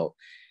bit, how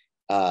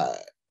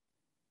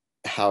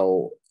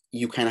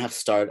you kind of have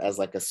start as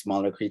like a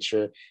smaller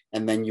creature,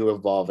 and then you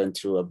evolve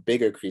into a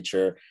bigger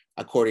creature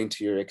according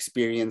to your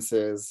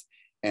experiences,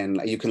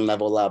 and you can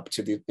level up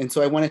to the, and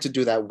so I wanted to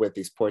do that with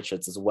these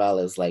portraits as well,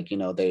 as like, you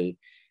know, they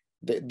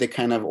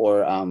kind of,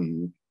 or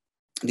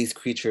these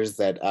creatures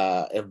that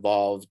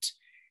evolved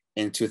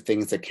into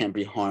things that can't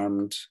be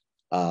harmed,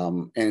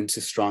 and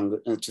to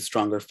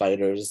stronger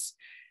fighters.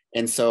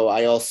 And so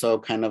I also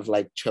kind of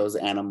like chose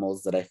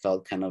animals that I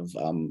felt kind of,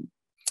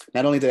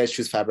 not only did I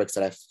choose fabrics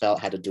that I felt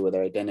had to do with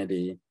their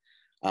identity,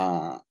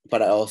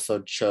 But I also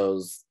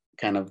chose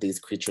kind of these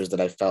creatures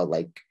that I felt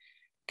like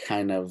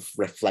kind of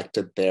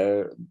reflected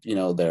their, you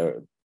know,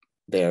 their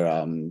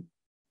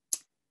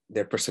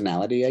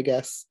personality, I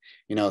guess.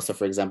 You know, so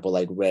for example,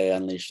 like Ray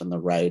Unleashed on the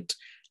right,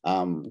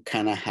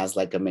 kind of has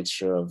like a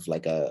mixture of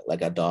like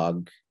a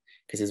dog,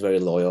 because he's very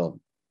loyal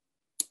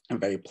and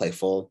very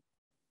playful.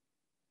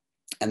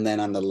 And then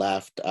on the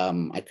left,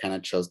 I kind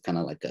of chose kind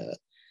of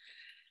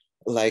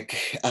like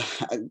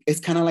it's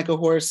kind of like a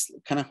horse,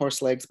 kind of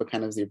horse legs, but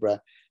kind of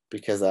zebra,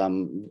 because a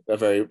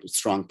very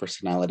strong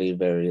personality,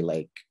 very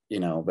like, you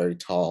know, very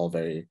tall,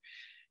 very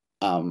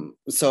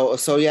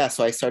so yeah,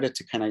 so I started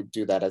to kind of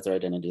do that as their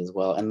identity as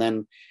well. And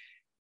then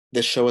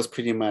the show was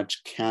pretty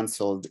much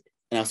canceled,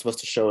 and I was supposed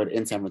to show it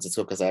in San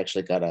Francisco because I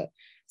actually got a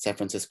San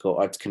Francisco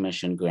Arts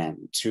Commission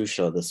grant to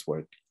show this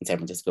work in San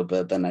Francisco,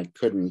 but then I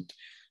couldn't.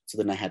 So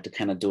then I had to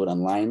kind of do it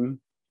online.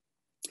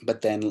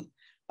 But then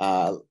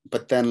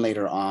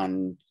later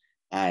on,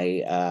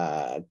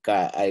 I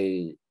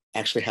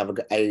actually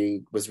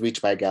I was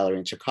reached by a gallery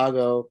in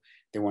Chicago.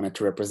 They wanted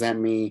to represent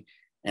me,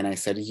 and I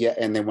said yeah,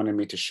 and they wanted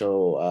me to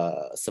show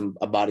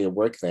a body of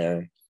work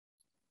there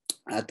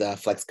at the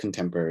Flex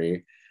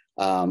Contemporary.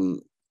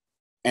 And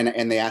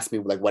they asked me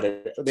like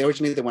they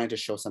wanted to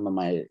show some of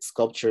my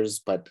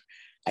sculptures, but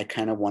I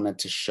kind of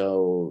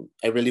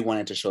I really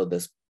wanted to show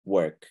this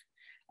work.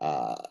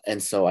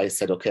 And so I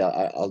said, okay,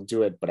 I'll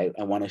do it, but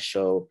I want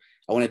to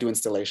do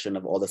installation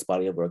of all this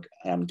body of work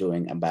I'm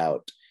doing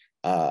about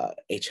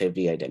HIV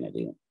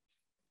identity.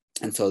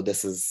 And so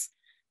this is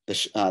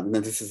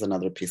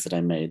another piece that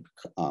I made.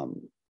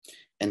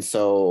 And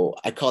so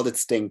I called it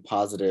Staying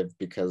Positive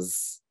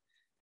because,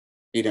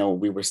 you know,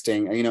 we were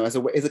staying, you know, as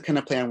a kind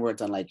of play on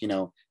words on like, you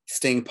know,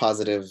 staying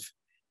positive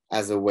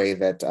as a way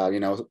that,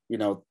 you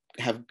know,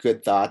 have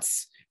good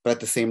thoughts, but at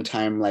the same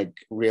time, like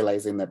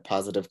realizing that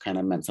positive kind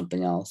of meant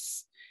something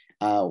else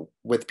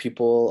with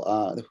people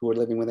who are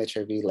living with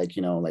HIV, like,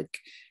 you know, like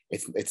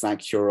it's not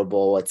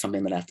curable. It's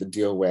something that I have to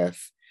deal with.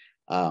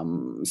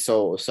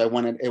 So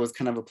it was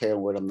kind of a play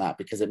on word on that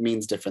because it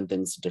means different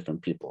things to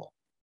different people.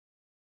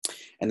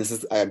 And this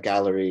is a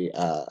gallery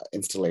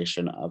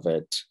installation of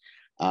it.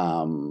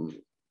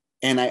 And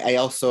I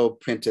also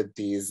printed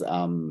these,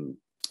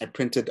 I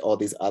printed all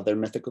these other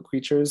mythical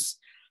creatures,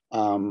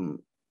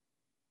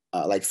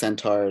 like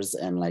centaurs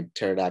and like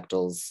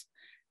pterodactyls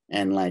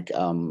and like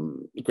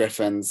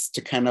griffins,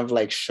 to kind of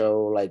like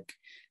show like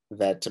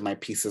that my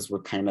pieces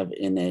were kind of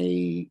in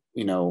a,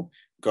 you know,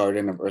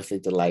 garden of earthly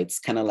delights,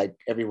 kind of like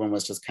everyone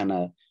was just kind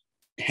of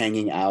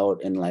hanging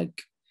out and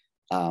like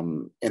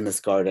in this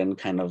garden,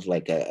 kind of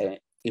like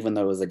even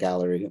though it was a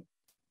gallery,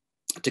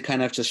 to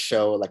kind of just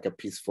show like a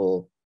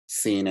peaceful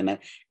scene. And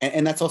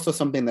that's also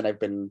something that I've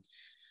been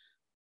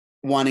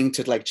wanting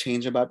to like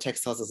change about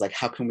textiles, is like,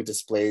 how can we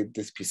display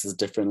these pieces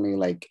differently?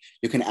 Like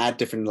you can add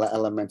different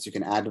elements, you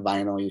can add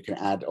vinyl, you can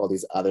add all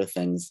these other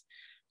things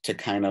to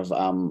kind of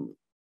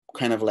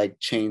like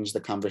change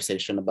the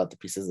conversation about the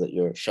pieces that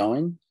you're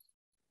showing,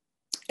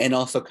 and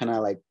also kind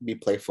of like be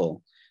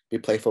playful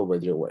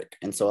with your work.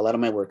 And so a lot of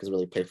my work is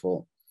really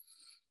playful.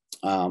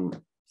 And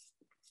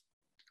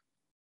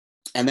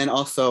then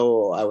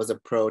also I was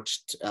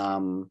approached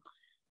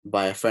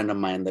by a friend of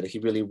mine that he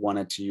really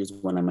wanted to use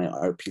one of my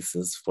art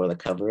pieces for the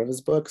cover of his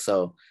book.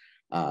 So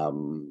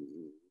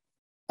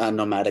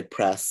Nomadic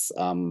Press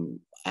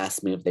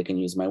asked me if they can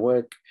use my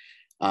work.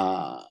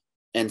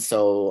 And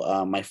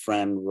so my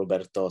friend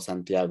Roberto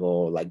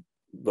Santiago like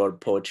wrote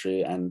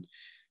poetry,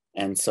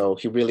 and so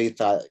he really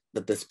thought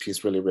that this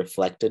piece really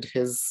reflected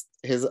his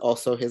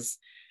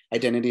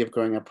identity of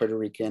growing up Puerto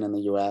Rican in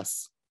the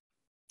US.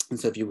 And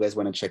so if you guys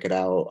want to check it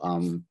out,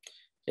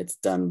 it's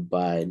done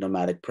by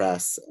Nomadic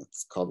Press.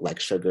 It's called Like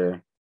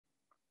Sugar.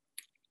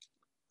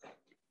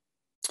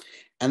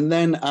 And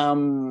then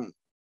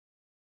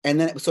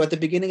so at the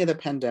beginning of the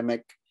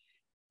pandemic,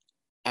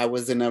 I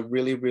was in a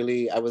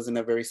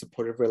very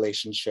supportive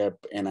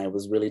relationship, and I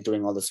was really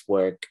doing all this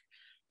work.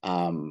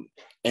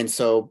 And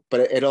so,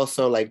 but it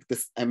also like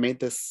this, I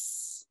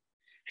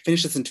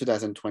finished this in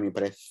 2020,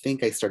 but I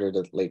think I started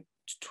it late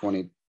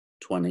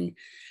 2020.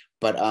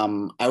 But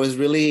I was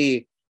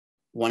really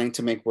wanting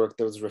to make work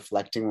that was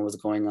reflecting what was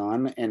going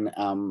on. And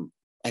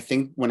I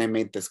think when I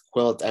made this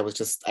quilt, I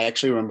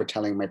actually remember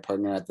telling my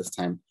partner at this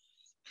time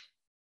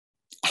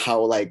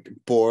how like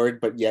bored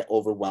but yet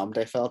overwhelmed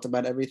I felt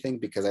about everything,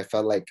 because I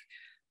felt like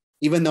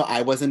even though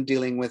I wasn't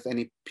dealing with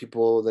any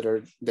people that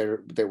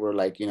were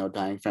like, you know,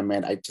 dying from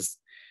it,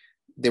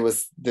 there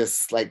was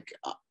this like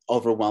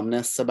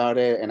overwhelmness about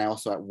it. And I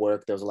also at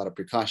work, there was a lot of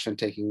precaution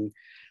taking,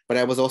 but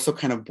I was also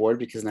kind of bored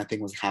because nothing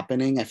was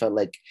happening. I felt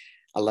like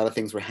a lot of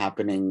things were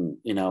happening,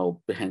 you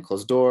know, behind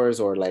closed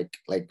doors, or like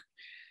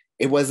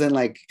it wasn't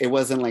like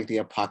the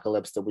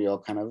apocalypse that we all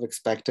kind of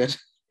expected.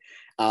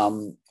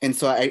 And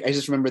so I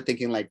just remember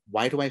thinking like,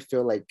 why do I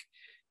feel like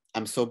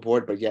I'm so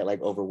bored but yet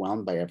like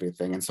overwhelmed by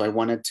everything? And so I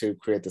wanted to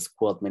create this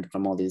quilt made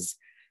from all these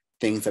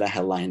things that I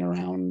had lying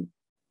around.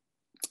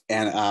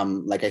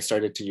 And like I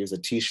started to use a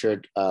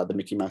t-shirt, the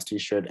Mickey Mouse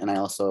t-shirt, and I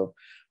also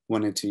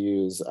wanted to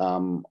use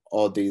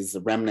all these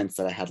remnants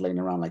that I had laying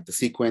around, like the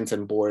sequins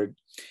and board.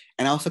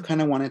 And I also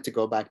kind of wanted to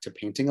go back to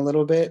painting a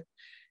little bit.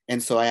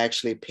 And so I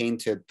actually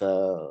painted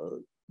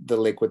the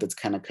liquid that's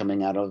kind of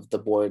coming out of the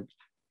board,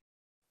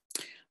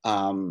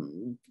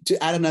 to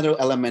add another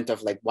element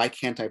of like, why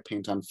can't I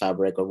paint on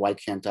fabric, or why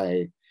can't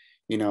I,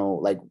 you know,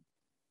 like,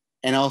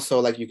 and also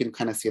like you can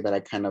kind of see that I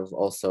kind of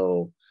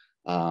also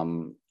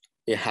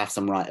have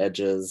some raw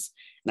edges,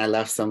 and I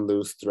left some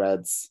loose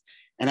threads.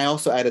 And I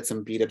also added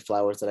some beaded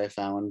flowers that I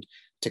found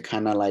to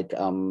kind of like,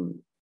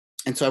 and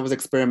so I was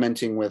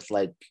experimenting with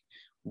like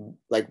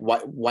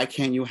why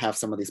can't you have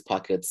some of these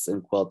pockets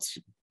in quilts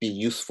be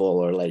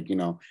useful, or like, you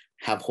know,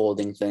 have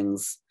holding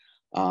things.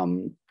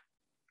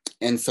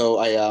 And so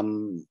I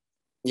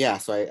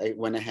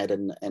went ahead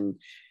and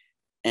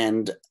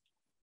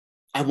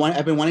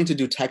I've been wanting to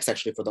do text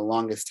actually for the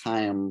longest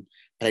time,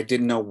 but I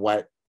didn't know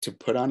what to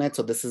put on it.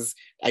 So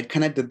I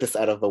kind of did this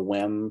out of a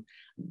whim,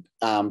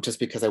 just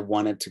because I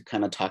wanted to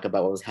kind of talk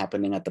about what was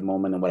happening at the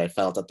moment and what I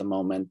felt at the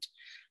moment.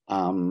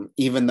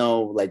 Even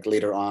though like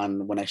later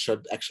on when I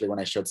showed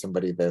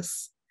somebody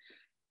this,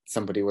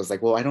 somebody was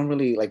like, well, I don't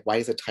really like, why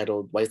is the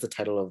title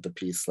of the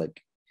piece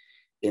like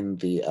in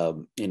the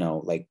you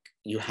know, like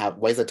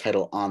why is the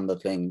title on the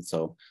thing?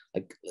 So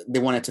like they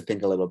wanted to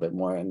think a little bit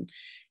more, and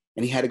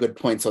he had a good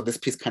point. So this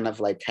piece kind of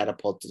like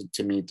catapulted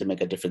to me to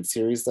make a different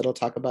series that I'll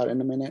talk about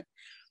in a minute.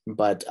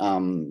 But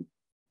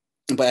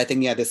I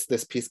think, yeah,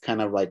 this piece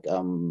kind of like,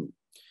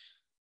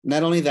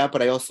 not only that,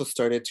 but I also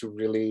started to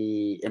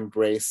really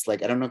embrace,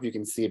 like, I don't know if you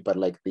can see it, but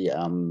like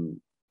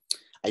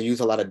I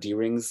use a lot of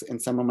D-rings in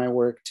some of my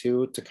work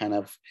too, to kind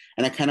of,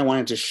 and I kind of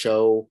wanted to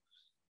show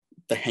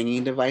the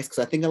hanging device, because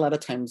I think a lot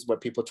of times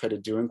what people try to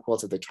do in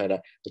quilts is they try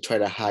to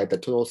hide the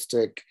tool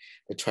stick,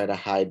 they try to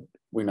hide,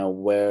 you know,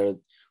 where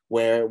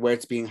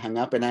it's being hung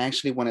up. And I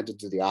actually wanted to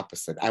do the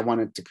opposite. I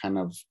wanted to kind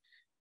of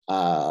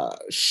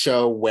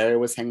show where it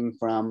was hanging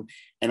from,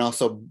 and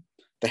also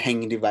the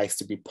hanging device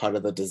to be part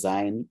of the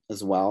design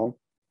as well.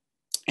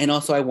 And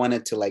also I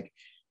wanted to like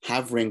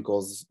have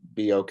wrinkles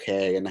be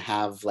okay, and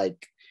have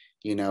like,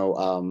 you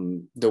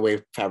know, the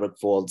way fabric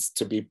folds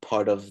to be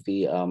part of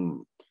the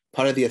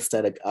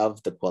aesthetic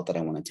of the quilt that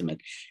I wanted to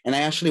make. And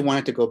I actually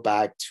wanted to go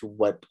back to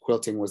what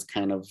quilting was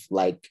kind of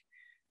like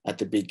at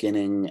the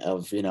beginning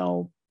of, you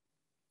know,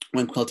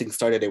 when quilting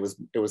started. It was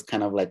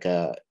kind of like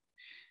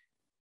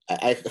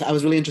I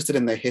was really interested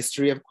in the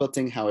history of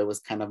quilting, how it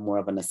was kind of more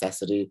of a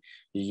necessity.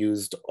 You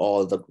used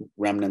all the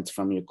remnants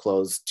from your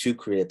clothes to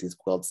create these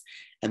quilts.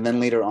 And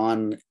then later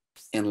on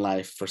in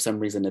life, for some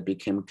reason, it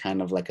became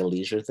kind of like a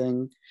leisure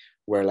thing,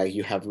 where like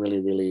you have really,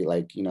 really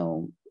like, you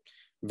know,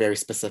 very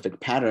specific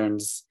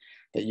patterns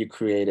that you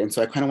create. And so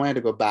I kind of wanted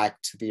to go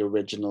back to the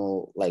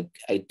original like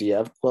idea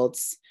of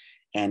quilts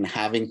and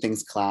having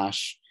things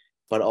clash,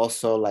 but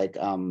also like,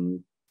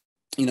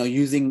 you know,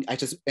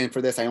 and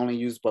for this, I only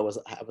used what was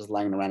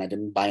lying around. I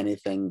didn't buy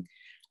anything.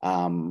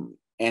 And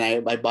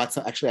I bought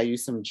some, actually I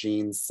used some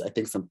jeans, I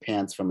think some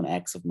pants from an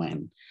ex of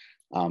mine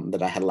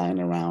that I had lying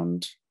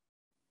around.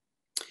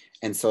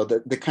 And so I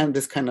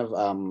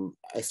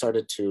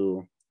started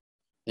to,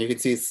 you can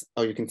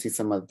see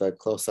some of the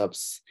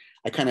close-ups.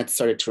 I kind of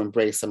started to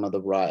embrace some of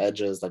the raw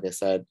edges, like I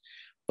said,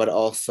 but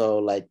also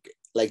like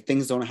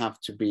things don't have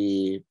to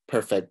be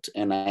perfect.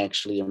 And I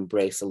actually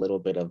embrace a little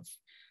bit of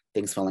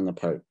things falling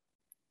apart.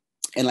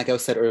 And like I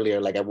said earlier,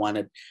 like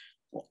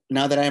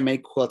now that I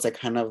make quilts, I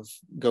kind of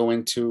go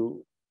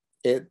into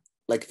it,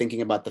 like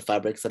thinking about the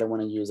fabrics that I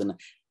want to use and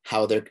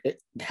how they're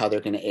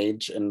going to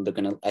age, and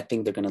I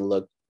think they're going to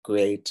look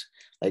great.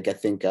 Like I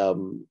think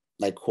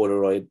like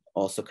corduroy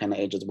also kind of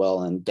ages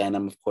well, and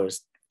denim of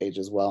course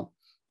ages well.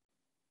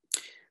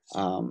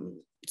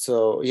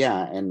 So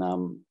yeah,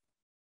 and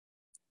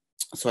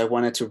so I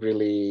wanted to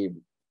really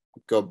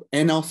go,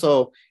 and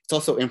also it's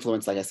also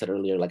influenced, like I said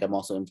earlier, like I'm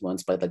also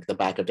influenced by like the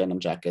back of denim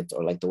jackets,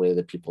 or like the way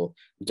that people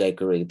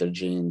decorate their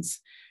jeans,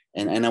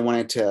 and I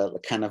wanted to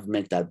kind of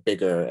make that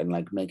bigger and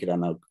like make it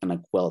on a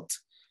quilt.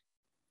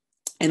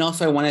 And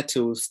also I wanted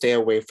to stay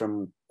away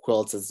from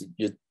quilts as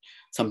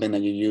something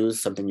that you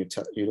use, something you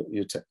can't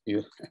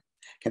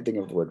think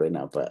of the word right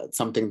now, but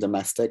something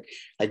domestic.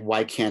 Like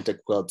why can't a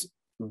quilt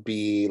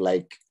be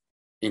like,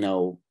 you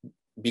know,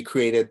 be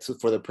created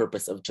for the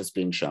purpose of just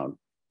being shown,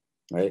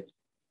 right?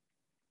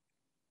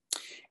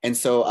 And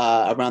so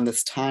around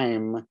this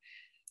time,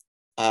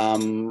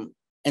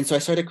 and so I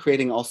started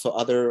creating also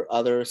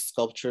other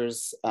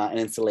sculptures and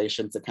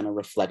installations that kind of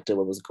reflected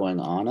what was going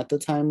on at the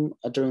time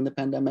during the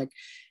pandemic.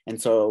 And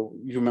so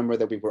you remember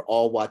that we were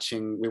all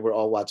watching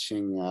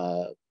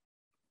TV,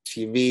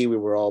 we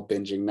were all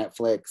binging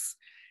Netflix.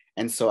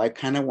 And so I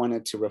kind of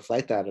wanted to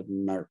reflect that in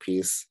an art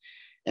piece.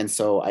 And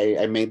so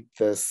I made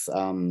this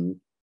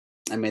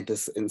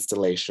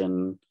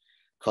installation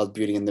called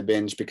Beauty and the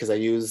Binge, because I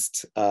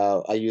used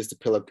a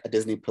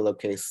Disney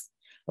pillowcase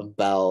of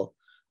Belle,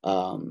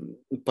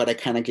 but I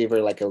kind of gave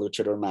her like a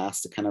luchador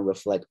mask to kind of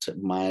reflect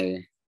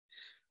my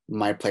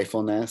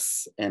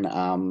playfulness, and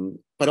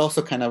but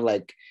also kind of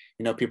like,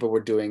 you know, people were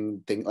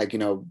doing things like, you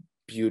know,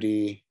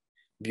 beauty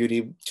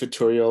beauty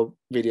tutorial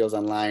videos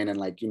online, and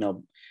like, you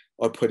know,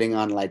 or putting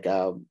on like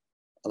a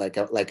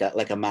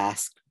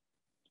mask,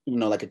 you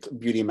know, like a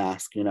beauty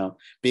mask, you know,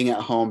 being at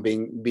home,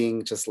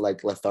 being just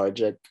like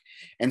lethargic.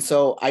 And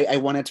so I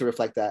wanted to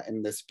reflect that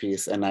in this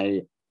piece.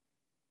 And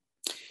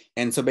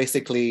so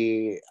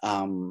basically,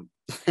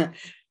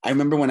 I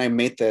remember when I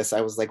made this,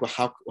 I was like,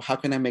 well, how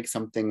can I make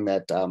something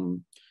that,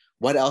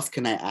 what else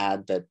can I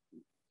add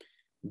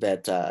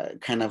that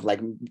kind of like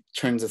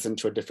turns this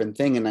into a different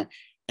thing?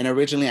 And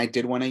originally I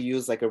did want to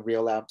use like a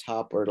real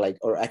laptop,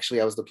 or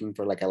actually I was looking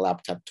for like a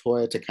laptop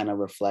toy to kind of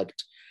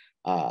reflect,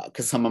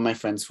 because some of my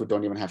friends who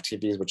don't even have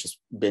TVs would just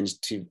binge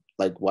to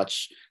like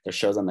watch their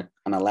shows on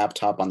a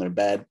laptop on their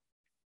bed.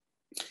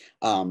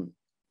 And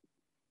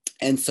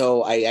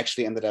so I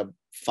actually ended up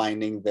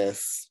finding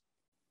this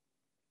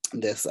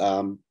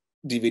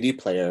DVD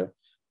player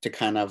to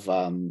kind of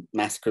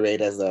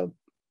masquerade as a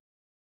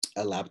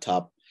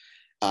laptop.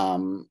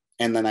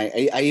 And then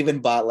I even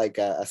bought like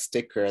a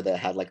sticker that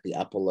had like the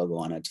Apple logo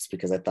on it, just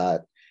because I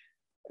thought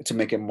to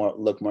make it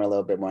look a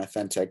little bit more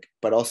authentic.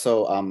 But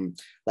also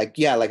like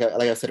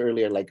I said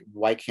earlier, like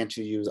why can't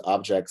you use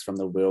objects from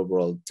the real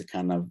world to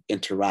kind of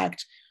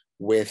interact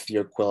with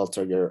your quilt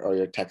or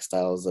your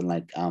textiles, and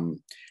like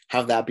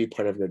have that be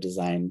part of your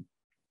design.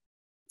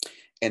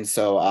 And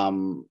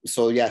so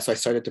so I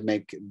started to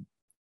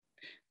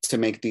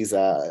make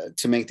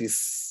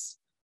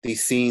these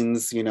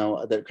scenes, you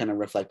know, that kind of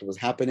reflect what was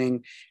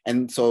happening.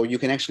 And so you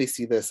can actually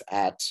see this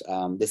at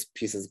this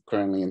piece is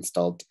currently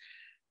installed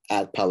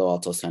at Palo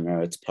Alto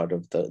Center. It's part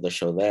of the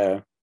show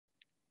there.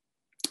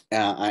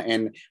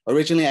 And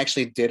originally I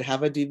actually did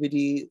have a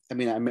DVD. I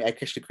mean, I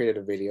actually created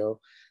a video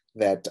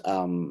that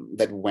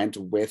went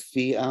with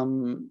the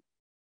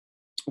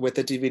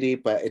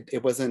DVD, but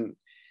it wasn't,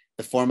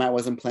 the format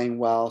wasn't playing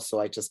well. So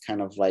I just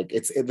kind of like,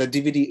 the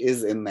DVD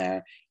is in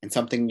there and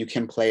something you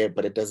can play it,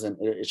 but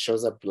it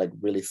shows up like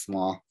really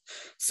small.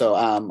 So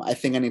I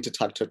think I need to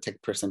talk to a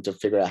tech person to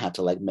figure out how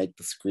to like make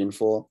the screen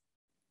full.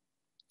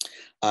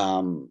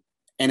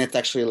 And it's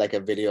actually like a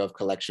video of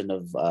collection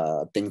of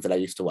things that I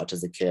used to watch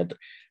as a kid,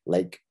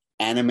 like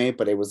anime,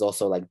 but it was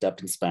also like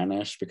dubbed in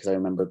Spanish, because I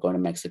remember going to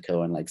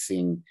Mexico and like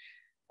seeing,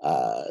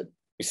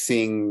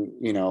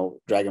 you know,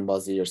 Dragon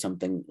Ball Z or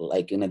something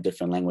like in a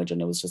different language.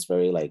 And it was just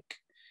very like,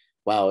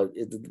 wow,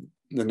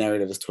 the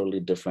narrative is totally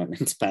different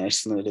in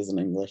Spanish than it is in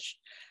English.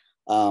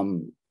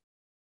 And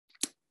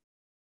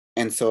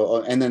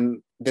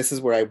then this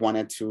is where I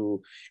wanted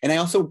to, and I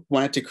also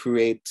wanted to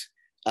create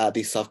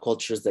these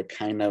subcultures that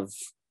kind of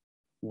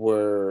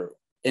were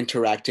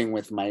interacting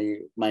with my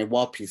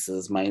wall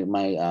pieces, my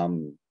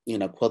you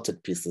know,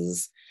 quilted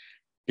pieces,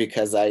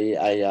 because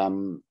I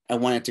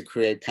wanted to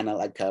create kind of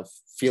like a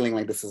feeling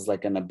like this is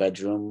like in a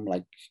bedroom,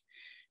 like,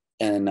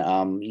 and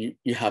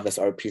you have this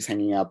art piece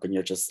hanging up and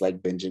you're just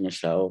like binging a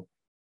show.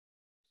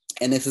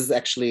 And this is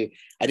actually,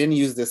 I didn't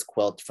use this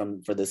quilt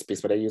for this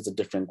piece, but I used a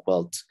different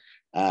quilt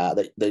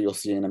that you'll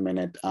see in a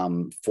minute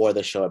for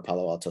the show at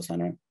Palo Alto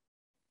Center.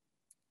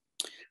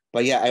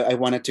 But yeah, I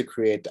wanted to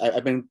create,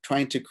 I've been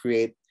trying to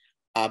create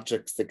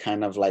objects that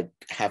kind of like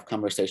have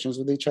conversations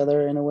with each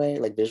other in a way,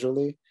 like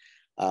visually.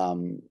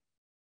 And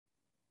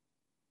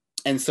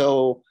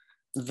so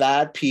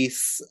that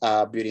piece,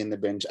 Beauty and the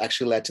Binge,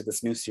 actually led to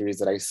this new series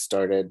that I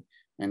started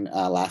in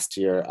last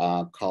year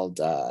called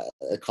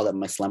it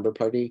My Slumber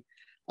Party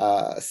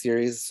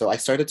series. So I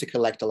started to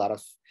collect a lot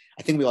of,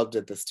 I think we all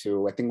did this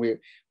too. I think we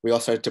all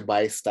started to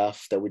buy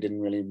stuff that we didn't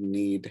really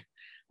need.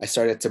 I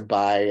started to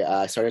buy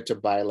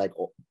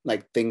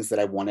like things that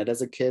I wanted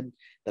as a kid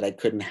that I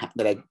couldn't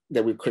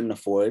that we couldn't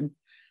afford.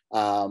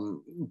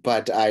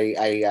 But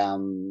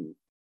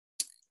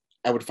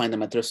I would find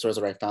them at thrift stores,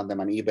 or I found them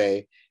on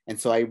eBay. And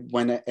so I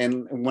went,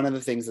 and one of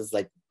the things is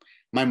like,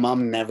 my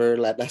mom never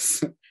let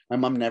us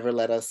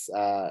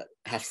have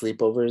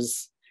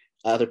sleepovers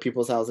at other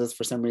people's houses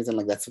for some reason.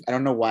 Like I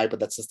don't know why, but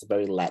that's just a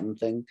very Latin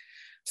thing.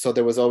 So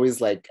there was always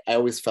like, I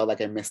always felt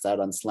like I missed out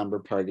on slumber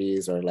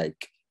parties or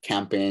like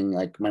camping.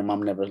 Like my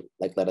mom never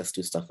like let us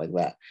do stuff like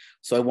that.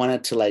 So I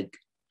wanted to like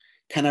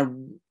kind of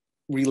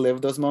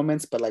relive those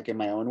moments, but like in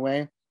my own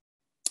way.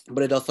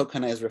 But it also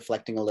kind of is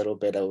reflecting a little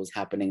bit of what was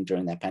happening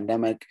during that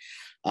pandemic,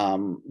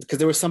 because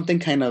there was something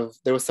kind of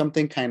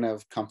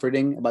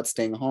comforting about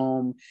staying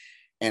home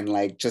and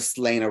like just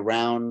laying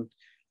around,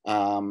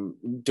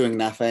 doing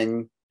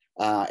nothing.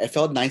 It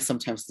felt nice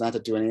sometimes not to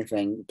do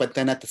anything, but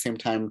then at the same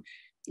time,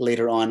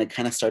 later on, it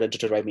kind of started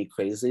to drive me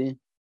crazy.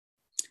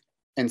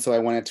 And so I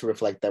wanted to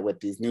reflect that with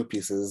these new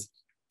pieces.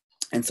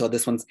 And so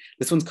this one's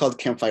called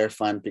Campfire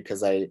Fun,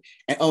 because I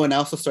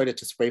also started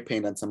to spray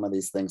paint on some of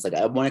these things. Like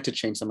I wanted to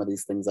change some of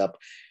these things up.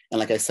 And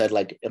like I said,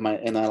 like in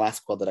the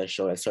last quilt that I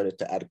showed, I started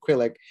to add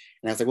acrylic,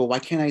 and I was like, well, why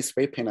can't I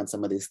spray paint on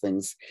some of these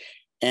things?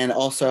 And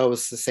also I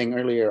was saying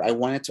earlier, I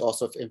wanted to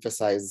also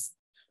emphasize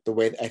the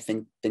way I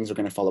think things are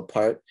going to fall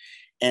apart.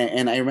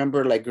 And I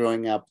remember like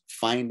growing up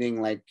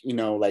finding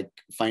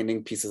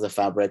finding pieces of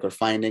fabric or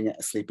finding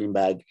a sleeping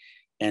bag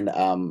and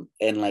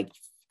like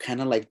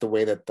kind of like the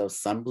way that the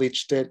sun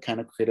bleached it kind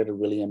of created a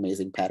really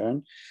amazing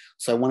pattern.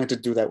 So I wanted to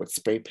do that with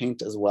spray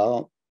paint as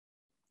well.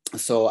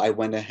 So I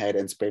went ahead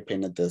and spray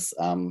painted this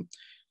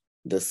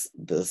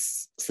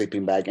this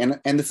sleeping bag,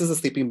 and this is a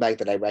sleeping bag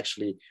that I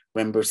actually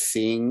remember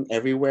seeing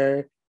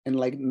everywhere in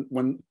like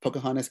when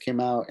Pocahontas came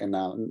out in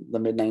the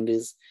mid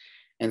 90s.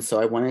 And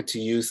so I wanted to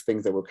use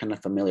things that were kind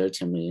of familiar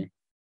to me.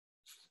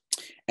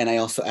 And I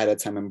also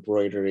added some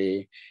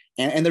embroidery.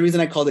 And the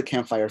reason I called it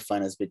Campfire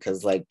Fun is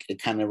because like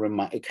it kind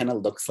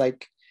of looks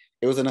like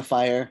it was in a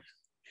fire.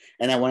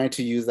 And I wanted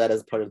to use that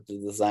as part of the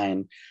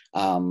design.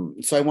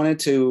 So I wanted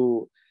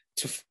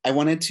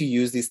to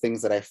use these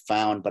things that I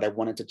found, but I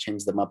wanted to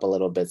change them up a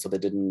little bit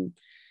to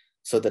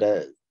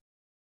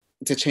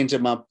change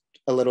them up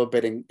a little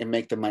bit and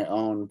make them my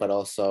own, but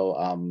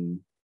also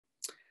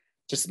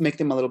just make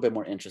them a little bit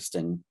more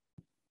interesting.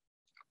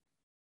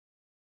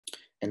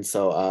 And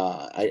so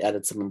I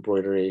added some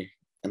embroidery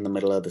in the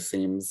middle of the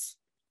seams.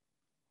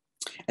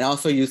 And I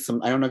also used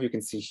some, I don't know if you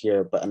can see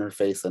here, but on her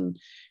face and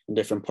in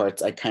different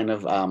parts, I kind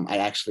of, I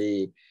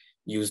actually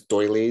used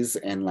doilies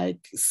and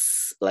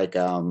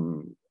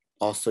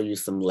also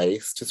used some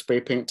lace to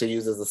spray paint to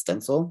use as a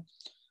stencil.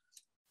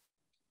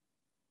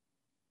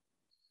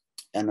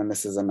 And then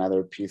this is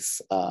another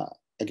piece,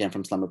 again,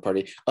 from Slumber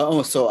Party.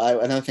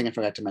 Another thing I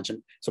forgot to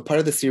mention. So part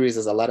of the series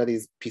is a lot of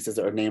these pieces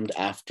are named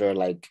after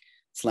like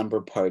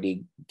Slumber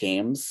Party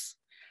games.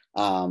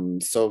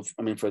 So,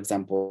 I mean, for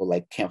example,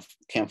 like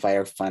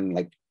Campfire Fun,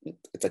 like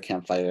it's a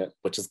campfire,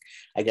 which is,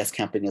 I guess,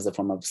 camping is a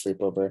form of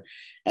sleepover.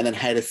 And then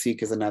Hide and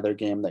Seek is another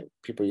game that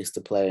people used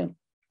to play,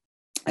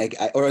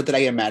 or that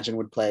I imagine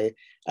would play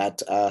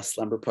at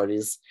slumber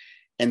parties.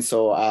 And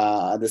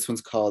so this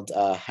one's called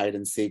Hide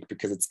and Seek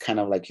because it's kind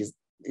of like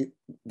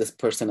this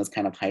person is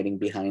kind of hiding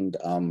behind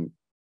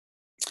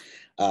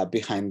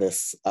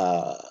this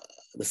the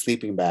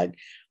sleeping bag.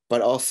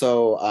 But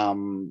also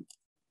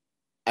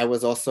I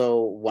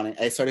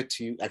started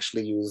to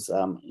actually use,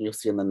 you'll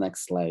see in the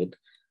next slide,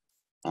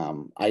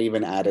 I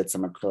even added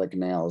some acrylic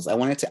nails. I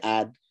wanted to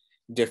add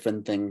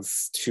different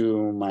things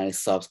to my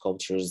soft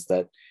sculptures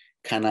that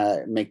kind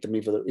of make them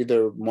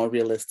either more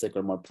realistic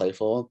or more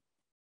playful.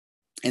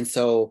 And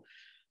so,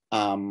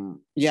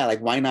 yeah,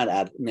 like why not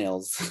add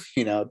nails,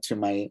 to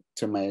my,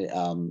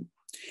 and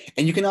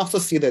you can also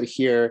see that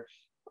here,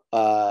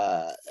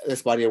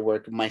 this body of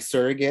work, my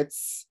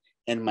surrogates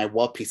and my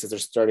wall pieces are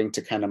starting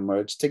to kind of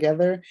merge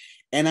together.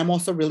 And I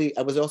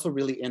was also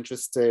really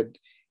interested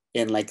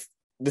in like,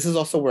 this is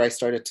also where I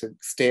started to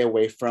stay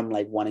away from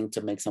like wanting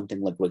to make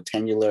something like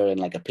rectangular and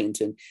like a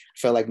painting. I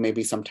felt like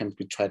maybe sometimes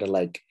we try to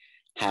like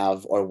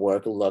have our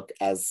work look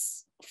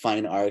as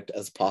fine art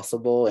as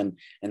possible. And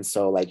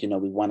so like,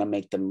 we want to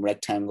make them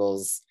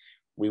rectangles.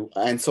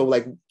 So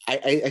like,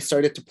 I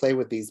started to play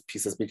with these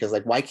pieces because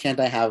like, why can't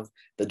I have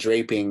the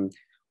draping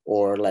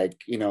or like,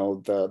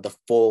 the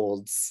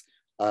folds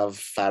of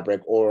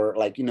fabric or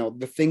like,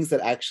 the things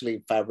that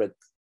actually fabric,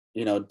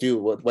 do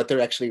what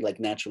they're actually like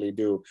naturally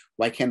do.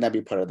 Why can't that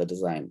be part of the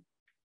design?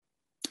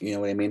 You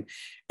know what I mean?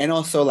 And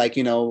also like,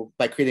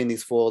 by creating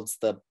these folds,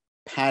 the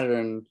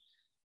pattern,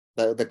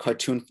 the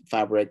cartoon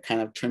fabric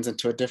kind of turns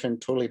into a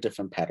totally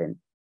different pattern.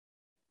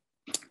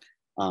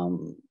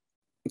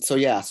 So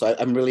yeah, so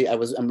I'm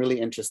really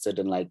interested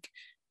in like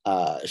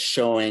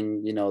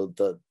showing,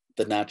 the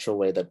natural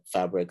way that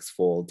fabrics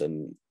fold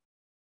and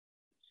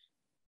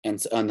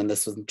then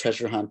this was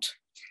Treasure Hunt.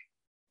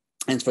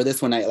 And for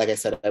this one, like I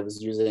said, I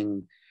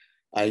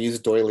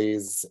used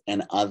doilies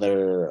and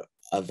other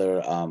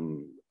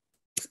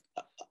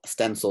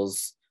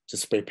stencils to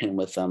spray paint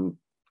with them.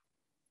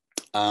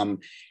 And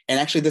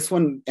actually this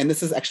one, and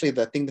this is actually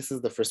this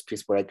is the first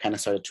piece where I kind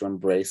of started to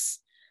embrace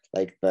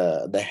like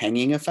the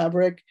hanging of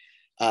fabric.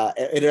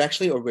 It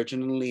actually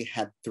originally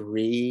had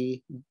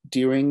 3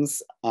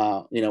 D-rings,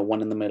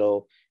 one in the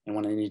middle and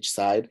one on each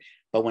side.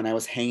 But when I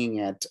was hanging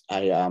it,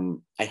 I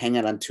hang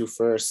it on 2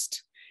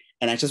 first.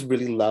 And I just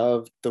really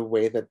loved the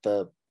way that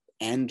the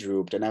end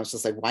drooped. And I was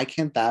just like, why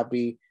can't that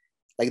be,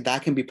 like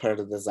that can be part of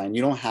the design.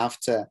 You don't have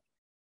to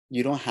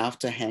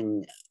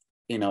hang,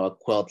 a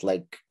quilt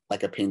like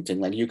a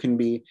painting. Like you can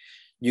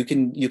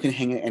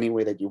hang it any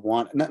way that you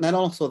want. Not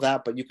also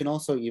that, but you can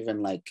also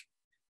even like,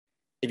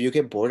 if you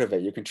get bored of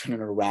it, you can turn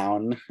it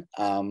around,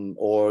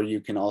 or you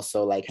can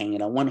also like hang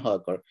it on one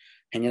hook or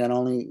hang it on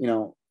only,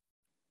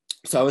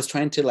 So I was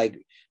trying to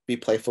like be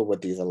playful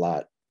with these a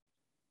lot.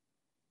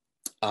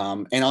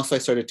 And also I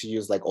started to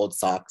use like old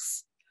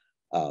socks.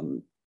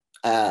 Because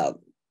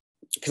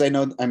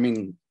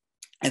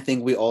I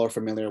think we all are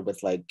familiar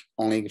with like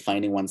only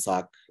finding one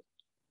sock.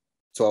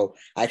 So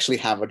I actually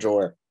have a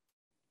drawer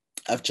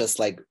of just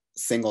like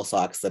single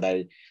socks that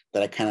I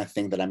kind of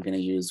think that I'm going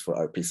to use for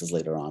art pieces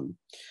later on.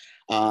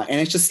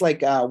 And it's just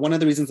like one of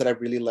the reasons that I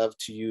really love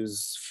to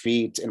use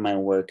feet in my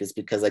work is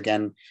because,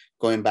 again,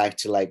 going back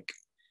to like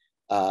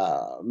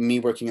me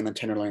working in the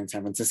Tenderloin in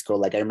San Francisco,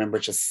 like I remember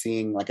just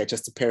seeing like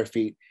just a pair of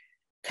feet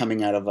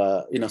coming out of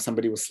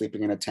somebody was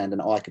sleeping in a tent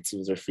and all I could see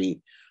was their feet.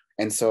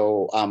 And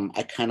so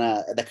that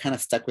kind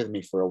of stuck with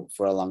me for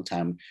a long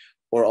time.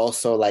 Or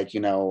also like,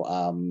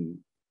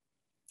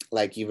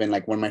 like even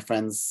like when my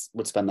friends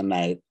would spend the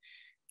night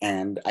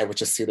and I would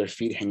just see their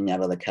feet hanging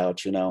out of the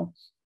couch, you know.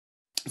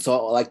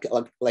 So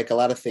like a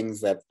lot of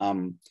things that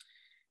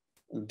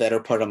that are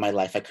part of my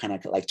life, I kind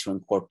of like to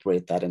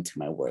incorporate that into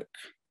my work.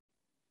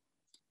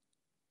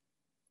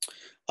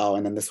 Oh,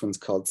 and then this one's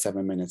called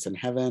 7 Minutes in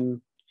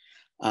Heaven.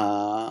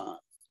 And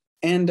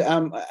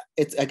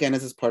it's, again,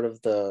 this is part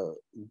of the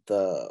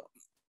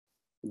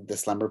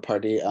slumber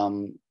party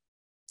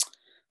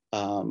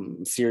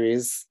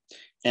series.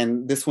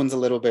 And this one's a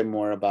little bit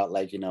more about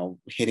like, you know,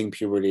 hitting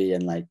puberty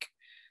and like,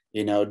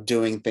 you know,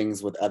 doing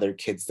things with other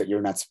kids that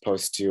you're not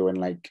supposed to. And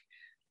like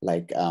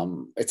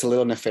it's a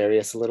little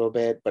nefarious a little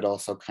bit, but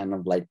also kind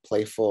of like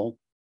playful.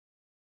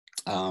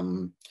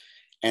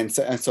 And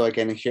so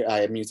again, here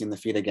I am using the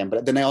feet again,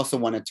 but then I also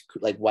wanted to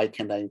like, why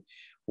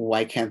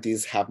can't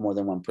these have more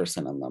than one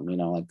person on them? You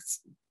know, like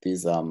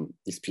these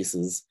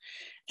pieces.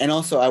 And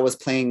also I was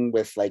playing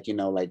with like, you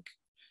know, like,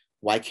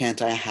 why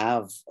can't I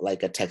have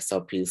like a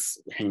textile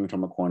piece hanging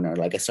from a corner?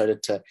 Like I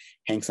started to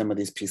hang some of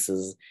these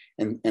pieces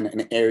in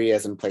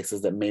areas and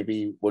places that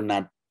maybe were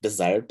not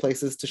desired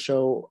places to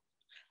show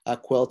a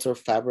quilt or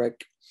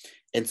fabric.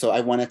 And so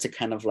I wanted to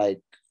kind of like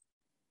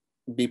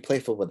be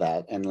playful with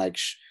that and like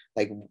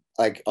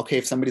okay,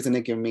 if somebody's gonna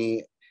give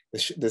me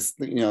this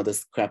you know,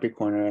 this crappy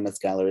corner in this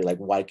gallery, like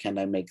why can't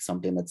I make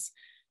something that's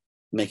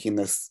making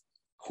this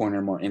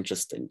corner more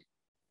interesting,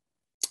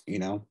 you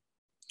know?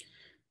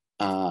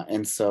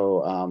 And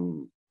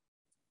so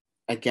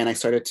again, I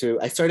started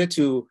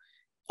to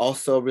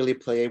also really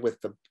play with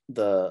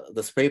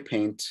the spray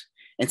paint.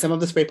 And some of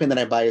the spray paint that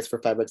I buy is for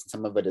fabrics, and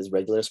some of it is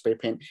regular spray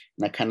paint.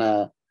 And I kind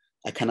of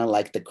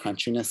like the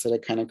crunchiness that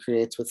it kind of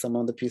creates with some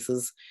of the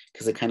pieces,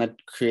 because it kind of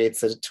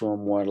creates it to a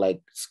more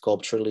like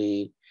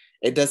sculpturally.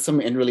 It does some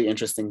really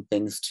interesting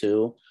things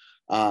too.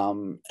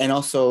 And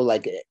also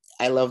like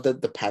I love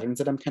the patterns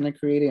that I'm kind of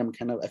creating. I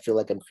feel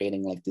like I'm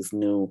creating like these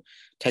new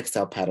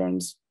textile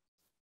patterns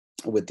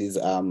with the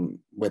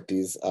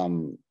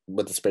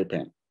spray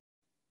paint.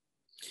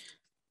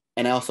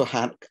 And I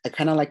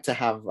kind of like to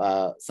have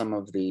some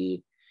of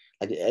the,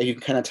 like, you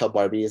can kind of tell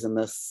Barbie is in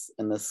this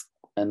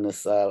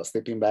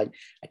sleeping bag.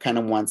 I kind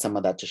of want some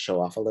of that to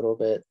show off a little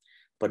bit,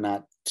 but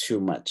not too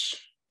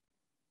much.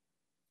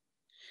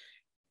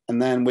 And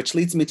then, which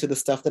leads me to the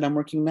stuff that I'm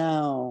working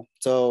now.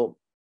 So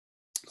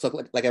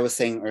like I was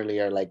saying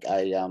earlier, like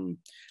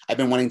I've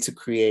been wanting to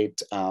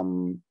create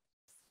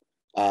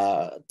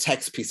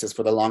text pieces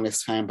for the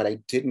longest time, but I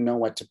didn't know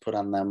what to put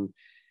on them,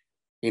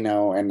 you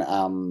know. And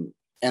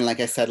like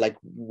I said, like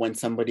when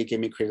somebody gave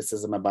me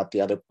criticism about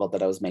the other quilt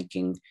that I was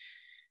making,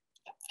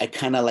 I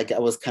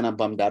was kind of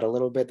bummed out a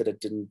little bit that it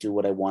didn't do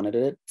what I wanted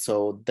it.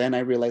 So then I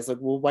realized, like,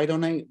 well, why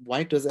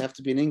does it have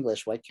to be in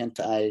English? Why can't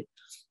I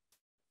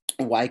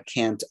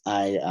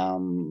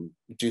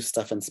do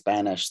stuff in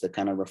Spanish that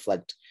kind of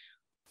reflect,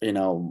 you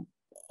know,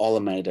 all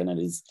of my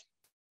identities?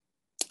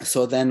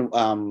 So then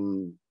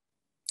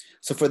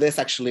so for this,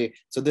 actually,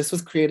 so this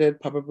was created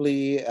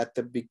probably at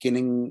the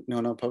beginning,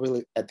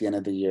 probably at the end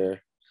of the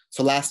year.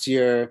 So last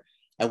year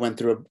I went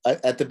through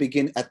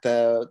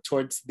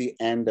towards the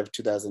end of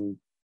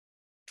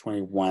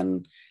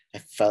 2021, I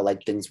felt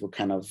like things were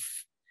kind of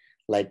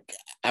like,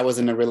 I was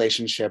in a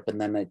relationship, and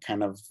then it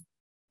kind of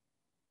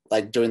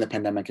like during the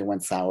pandemic, it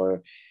went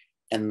sour.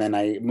 And then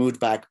I moved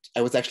back.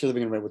 I was actually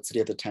living in Redwood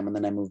City at the time. And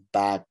then I moved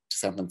back to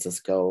San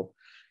Francisco,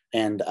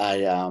 and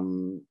I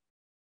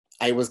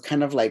was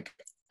kind of like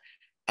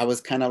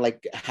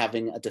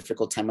having a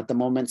difficult time at the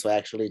moment. So I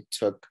actually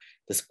took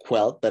this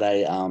quilt that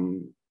I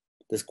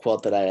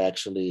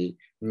actually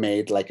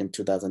made like in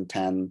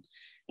 2010,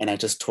 and I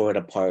just tore it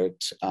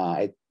apart.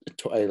 I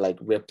like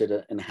ripped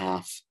it in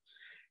half,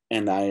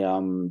 and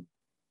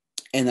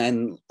and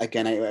then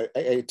again,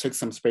 I took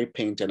some spray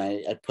paint and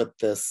I put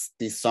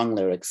these song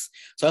lyrics.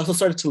 So I also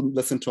started to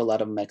listen to a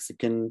lot of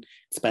Mexican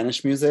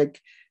Spanish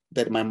music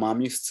that my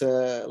mom used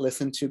to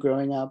listen to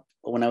growing up.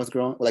 When I was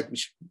growing, like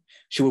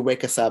she would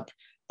wake us up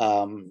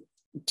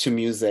to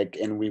music,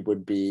 and we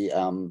would be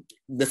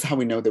this is how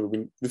we know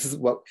that this is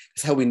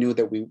how we knew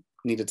that we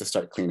needed to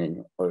start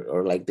cleaning,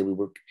 or like that we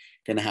were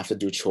gonna have to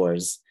do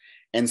chores.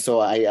 And so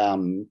I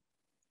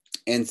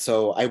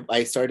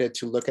started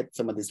to look at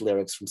some of these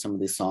lyrics from some of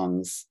these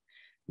songs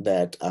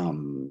that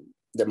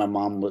that my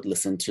mom would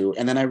listen to.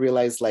 And then I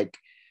realized like,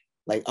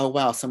 oh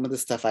wow, some of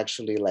this stuff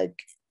actually, like,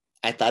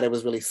 I thought it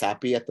was really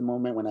sappy at the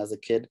moment when I was a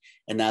kid.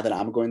 And now that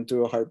I'm going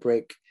through a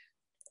heartbreak,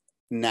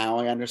 now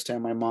I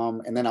understand my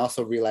mom. And then I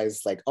also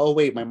realized like, oh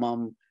wait, my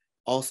mom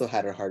also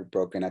had her heart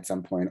broken at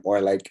some point.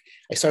 Or like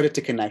I started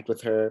to connect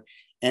with her.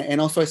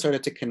 And also I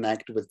started to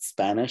connect with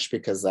Spanish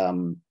because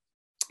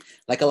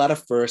like a lot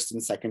of first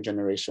and second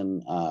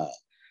generation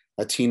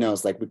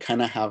Latinos, like we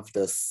kind of have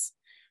this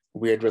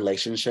weird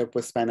relationship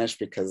with Spanish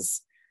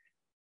because,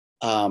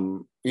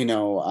 you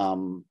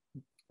know,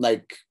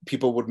 like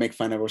people would make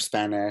fun of our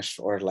Spanish,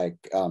 or like,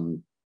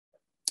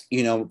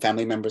 you know,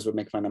 family members would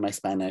make fun of my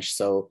Spanish.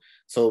 So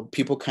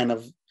people kind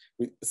of,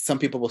 some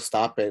people will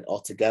stop it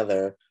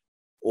altogether,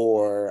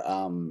 or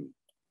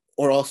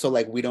or also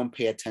like we don't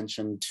pay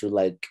attention to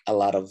like a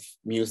lot of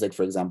music,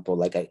 for example,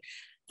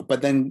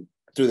 but then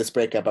through this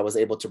breakup, I was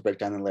able to break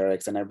down the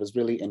lyrics, and I was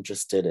really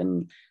interested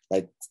in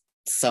like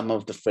some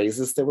of the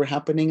phrases that were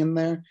happening in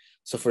there.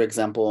 So for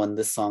example, in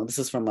this song, this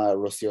is from a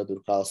Rocío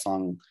Dúrcal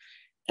song.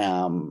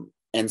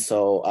 And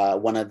so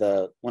one of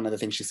the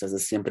things she says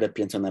is siempre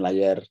pienso en el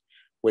ayer,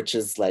 which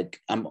is like,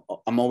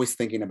 I'm always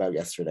thinking about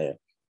yesterday.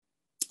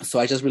 So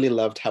I just really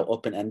loved how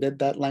open-ended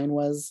that line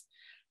was,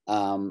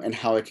 and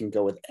how it can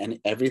go with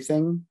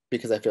everything,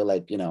 because I feel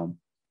like, we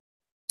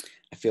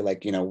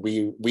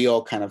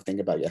all kind of think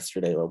about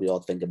yesterday, or we all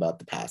think about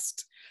the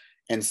past.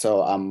 And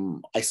so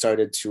I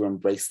started to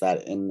embrace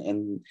that.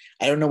 And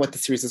I don't know what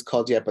the series is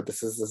called yet, but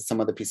this is some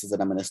of the pieces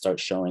that I'm going to start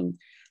showing.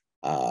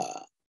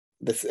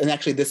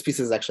 This piece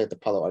is actually at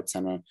the Palo Art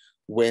Center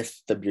with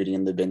the Beauty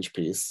and the Binge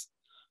piece.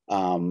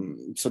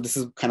 So this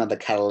is kind of the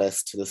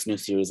catalyst to this new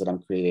series that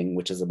I'm creating,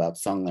 which is about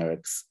song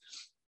lyrics.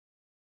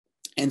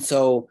 And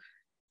so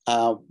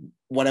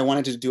what I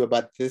wanted to do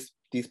about these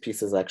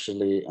pieces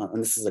actually,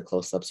 and this is a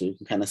close-up, so you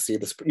can kind of see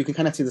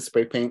the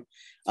spray paint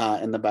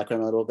in the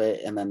background a little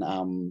bit, and then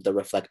the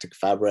reflective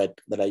fabric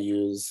that I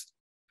use.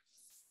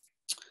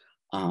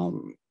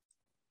 And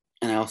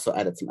I also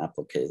added some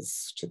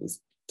appliques to this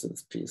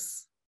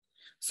piece.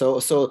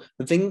 So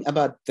the thing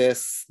about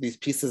these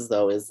pieces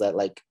though is that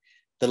like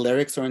the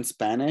lyrics are in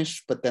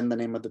Spanish, but then the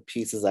name of the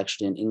piece is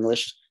actually in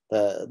English.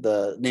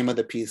 The name of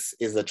the piece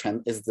is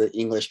the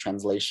English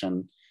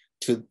translation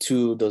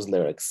to those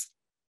lyrics.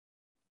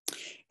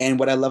 And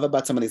what I love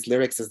about some of these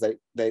lyrics is that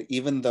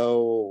even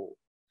though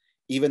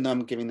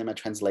I'm giving them a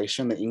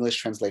translation, the English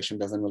translation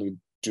doesn't really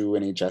do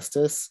any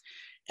justice.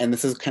 And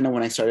this is kind of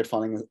when I started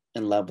falling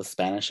in love with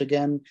Spanish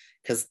again,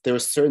 because there were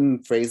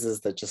certain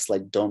phrases that just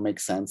like don't make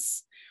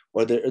sense,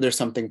 or there's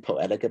something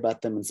poetic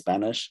about them in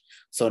Spanish.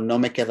 So No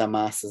Me Queda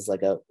Más is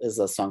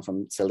a song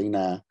from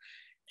Selena.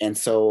 And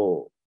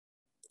so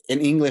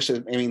in English,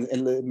 it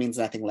means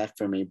nothing left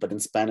for me, but in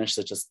Spanish,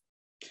 it just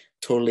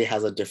totally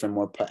has a different,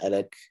 more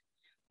poetic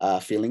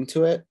feeling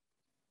to it.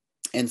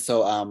 And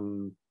so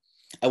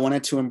I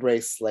wanted to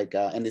embrace like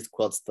in these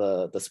quilts,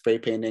 the spray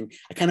painting.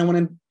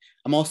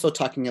 I'm also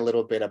talking a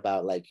little bit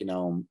about like,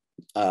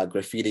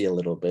 graffiti a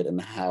little bit,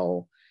 and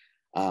how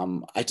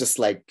I just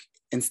like,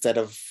 instead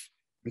of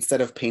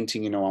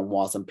painting, on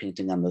walls, I'm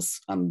painting on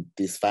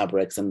these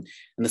fabrics. And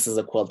this is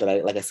a quilt that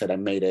I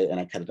made it and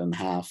I cut it in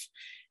half.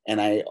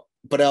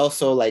 But I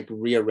also like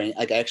rearrange,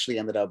 like I actually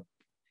ended up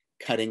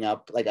cutting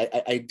up, like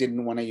I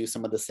didn't want to use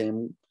some of the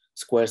same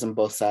squares on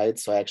both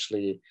sides. So I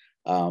actually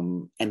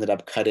ended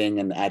up cutting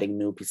and adding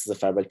new pieces of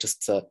fabric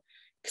because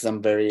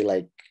I'm very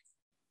like,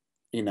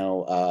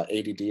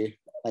 ADD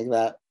like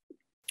that,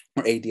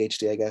 or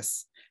ADHD, I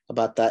guess,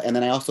 about that. And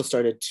then I also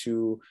started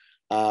to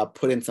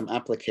put in some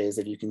appliques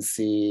that you can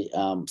see,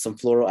 some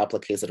floral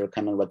appliques that are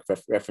kind of like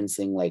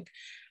referencing like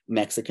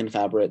Mexican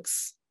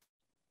fabrics.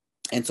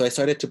 And so I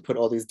started to put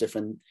all these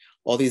different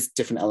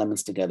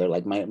elements together,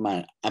 like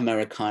my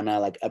Americana,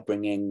 like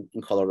upbringing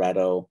in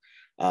Colorado,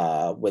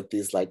 with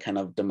these like kind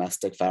of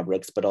domestic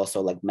fabrics, but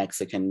also like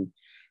Mexican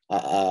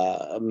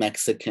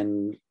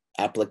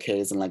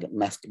appliques and like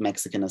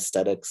Mexican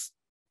aesthetics.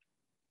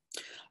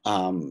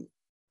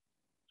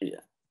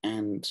 Yeah,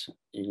 and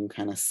you can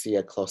kind of see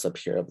a close up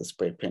here of the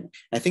spray paint.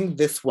 I think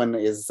this one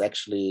is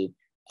actually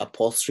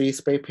upholstery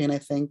spray paint, I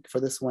think, for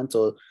this one.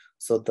 So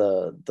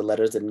the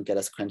letters didn't get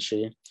as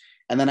crunchy.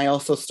 And then I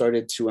also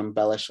started to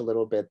embellish a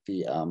little bit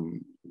the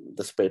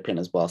spray paint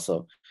as well.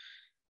 So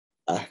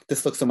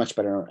this looks so much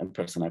better in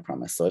person, I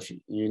promise. So if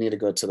you need to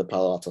go to the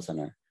Palo Alto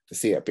Center to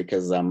see it,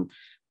 because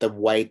the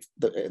white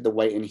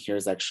in here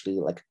is actually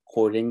like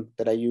cording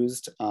that I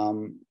used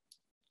to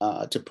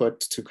put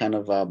to kind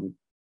of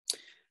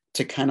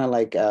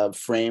like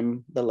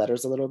frame the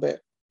letters a little bit.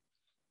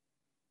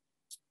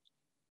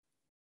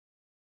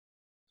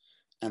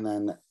 And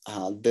then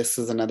this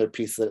is another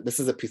piece this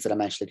is a piece that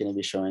I'm actually going to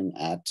be showing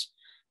at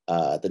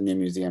the new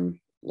Museum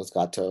Los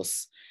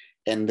Gatos.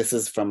 And this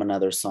is from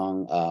another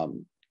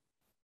song,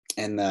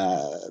 and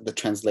the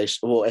translation,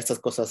 estas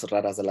cosas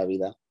raras de la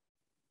vida,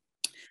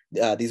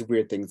 these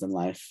weird things in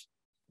life.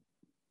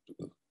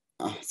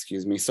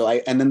 Excuse me. So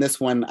and then this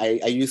one,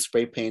 I use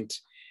spray paint,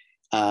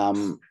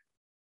 and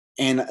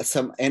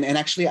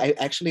actually I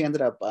actually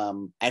ended up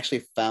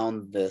actually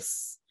found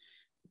this.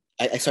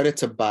 I started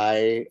to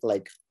buy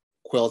like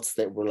quilts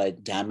that were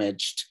like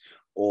damaged,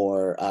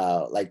 or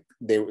like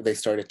they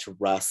started to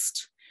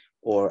rust,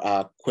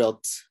 or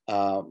quilt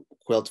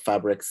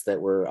fabrics that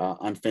were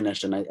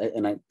unfinished,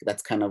 and I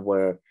that's kind of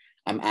where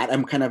I'm at.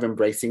 I'm kind of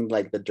embracing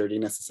like the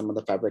dirtiness of some of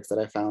the fabrics that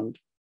I found.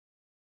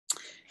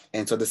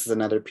 And so this is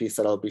another piece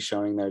that I'll be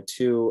showing there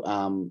too.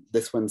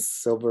 This one's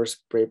silver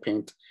spray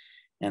paint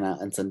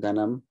and some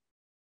denim.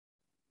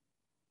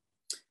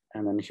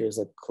 And then here's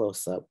a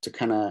close up to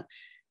kind of,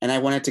 and I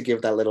wanted to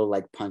give that little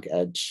like punk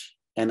edge.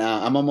 And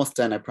I'm almost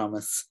done, I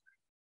promise.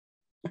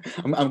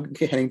 I'm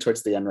heading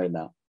towards the end right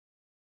now.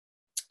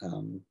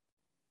 And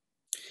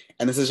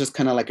this is just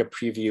kind of like a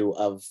preview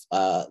of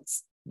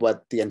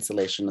what the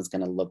installation is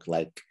going to look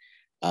like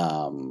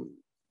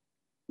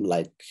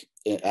like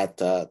at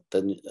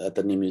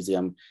the new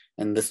museum.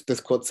 And this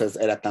quote says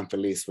 "Era tan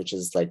feliz," which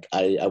is like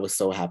I was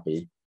so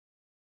happy.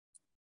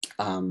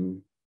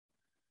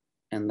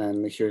 And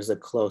then here's a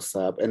close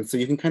up, and so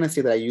you can kind of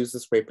see that I use the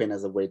spray paint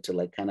as a way to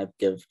like kind of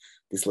give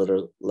these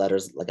little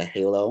letters like a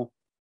halo,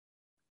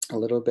 a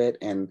little bit.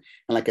 And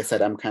like I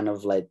said, I'm kind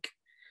of like,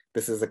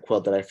 this is a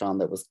quilt that I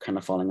found that was kind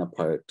of falling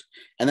apart.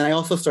 And then I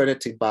also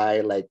started to buy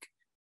a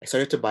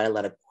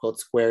lot of quilt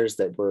squares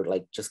that were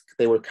like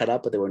they were cut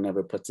up, but they were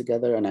never put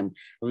together. And I'm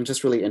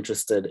just really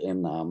interested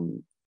in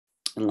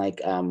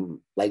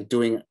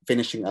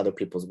finishing other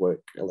people's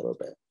work a little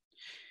bit.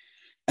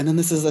 And then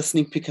this is a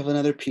sneak peek of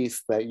another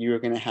piece that you're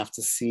going to have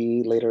to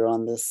see later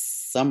on this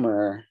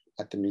summer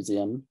at the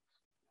museum.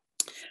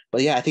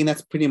 But yeah, I think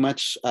that's pretty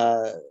much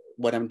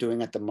what I'm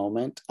doing at the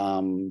moment.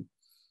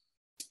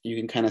 You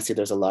can kind of see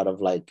there's a lot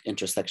of like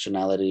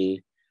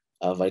intersectionality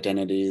of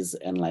identities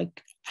and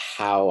like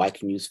how I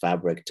can use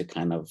fabric to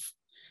kind of,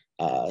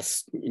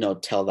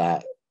 tell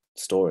that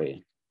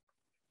story.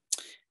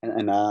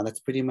 And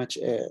that's pretty much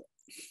it.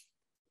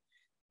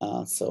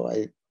 So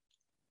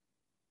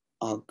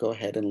I'll go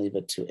ahead and leave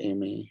it to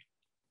Amy.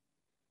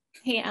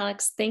 Hey,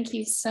 Alex, thank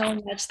you so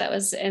much. That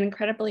was an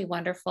incredibly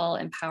wonderful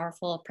and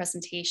powerful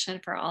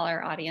presentation for all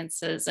our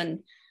audiences.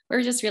 And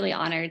we're just really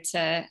honored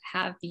to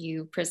have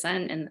you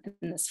present in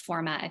this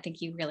format. I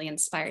think you really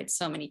inspired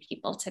so many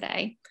people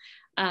today.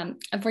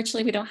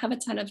 Unfortunately, we don't have a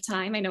ton of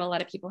time. I know a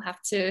lot of people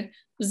have to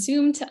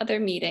Zoom to other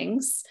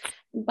meetings,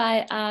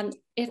 but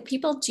if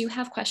people do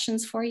have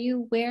questions for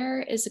you,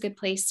 where is a good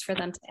place for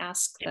them to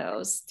ask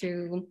those?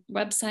 Through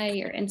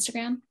website or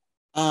Instagram?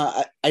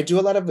 I do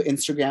a lot of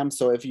Instagram.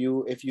 So if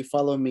you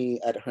follow me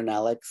at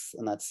Hernalex,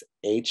 and that's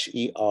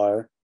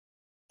HERNALEX_art,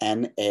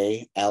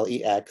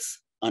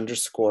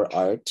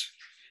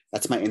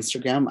 that's my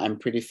Instagram. I'm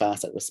pretty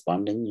fast at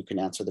responding. You can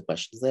answer the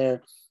questions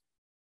there.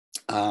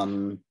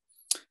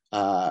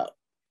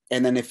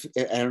 And then if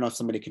I don't know if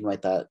somebody can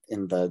write that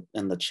in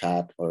the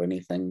chat or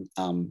anything.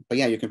 But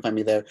yeah, you can find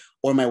me there.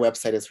 Or my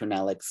website is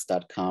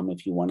hernalex.com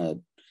if you want to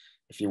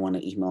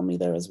email me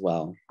there as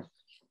well.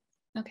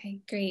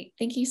 Okay, great.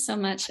 Thank you so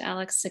much,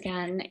 Alex,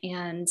 again.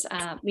 And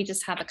we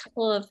just have a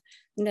couple of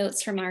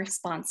notes from our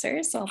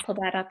sponsors. So I'll pull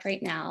that up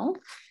right now.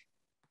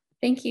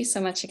 Thank you so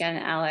much again,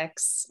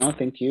 Alex. Oh,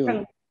 thank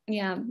you.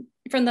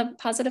 From the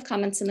positive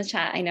comments in the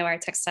chat, I know our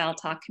Textile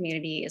Talk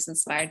community is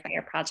inspired by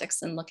your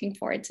projects and looking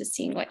forward to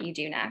seeing what you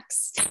do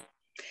next.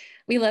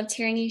 We loved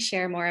hearing you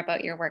share more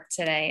about your work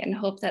today and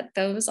hope that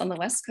those on the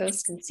West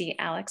Coast can see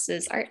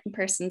Alex's art in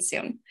person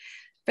soon.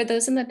 For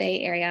those in the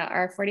Bay Area,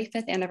 our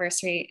 45th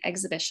anniversary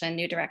exhibition,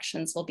 New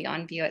Directions, will be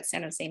on view at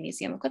San Jose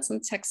Museum of Quilts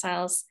and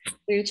Textiles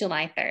through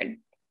July 3rd.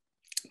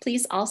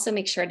 Please also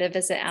make sure to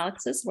visit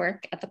Alex's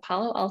work at the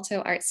Palo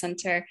Alto Art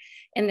Center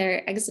in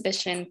their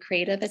exhibition,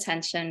 Creative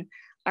Attention,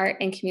 Art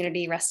and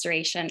Community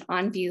Restoration,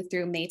 on view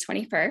through May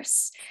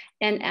 21st,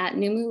 and at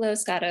Museum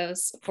Los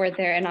Gatos for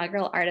their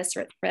inaugural artist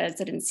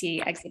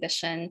residency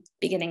exhibition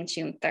beginning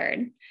June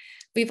 3rd.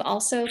 We've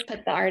also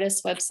put the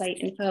artist's website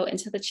info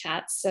into the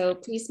chat, so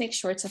please make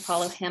sure to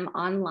follow him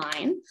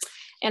online.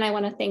 And I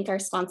want to thank our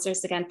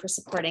sponsors again for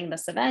supporting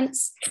this event.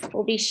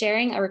 We'll be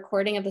sharing a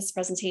recording of this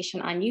presentation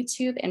on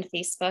YouTube and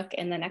Facebook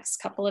in the next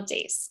couple of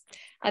days.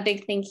 A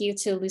big thank you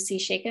to Lucy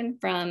Shaken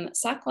from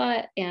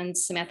SACWA and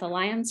Samantha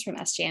Lyons from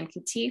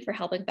SJMQT for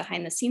helping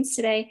behind the scenes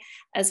today,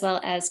 as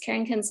well as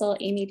Karen Kinsel,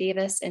 Amy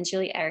Davis, and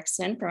Julie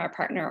Erickson from our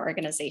partner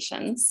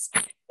organizations.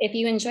 If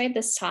you enjoyed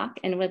this talk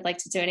and would like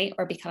to donate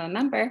or become a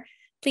member,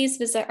 please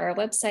visit our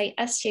website,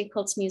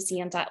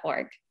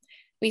 sjquiltsmuseum.org.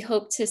 We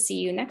hope to see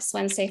you next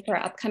Wednesday for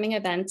our upcoming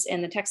events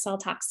in the Textile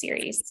Talk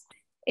series.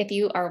 If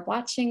you are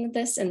watching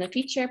this in the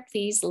future,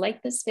 please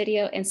like this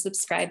video and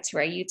subscribe to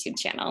our YouTube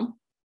channel.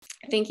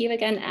 Thank you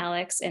again,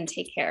 Alex, and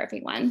take care,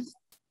 everyone.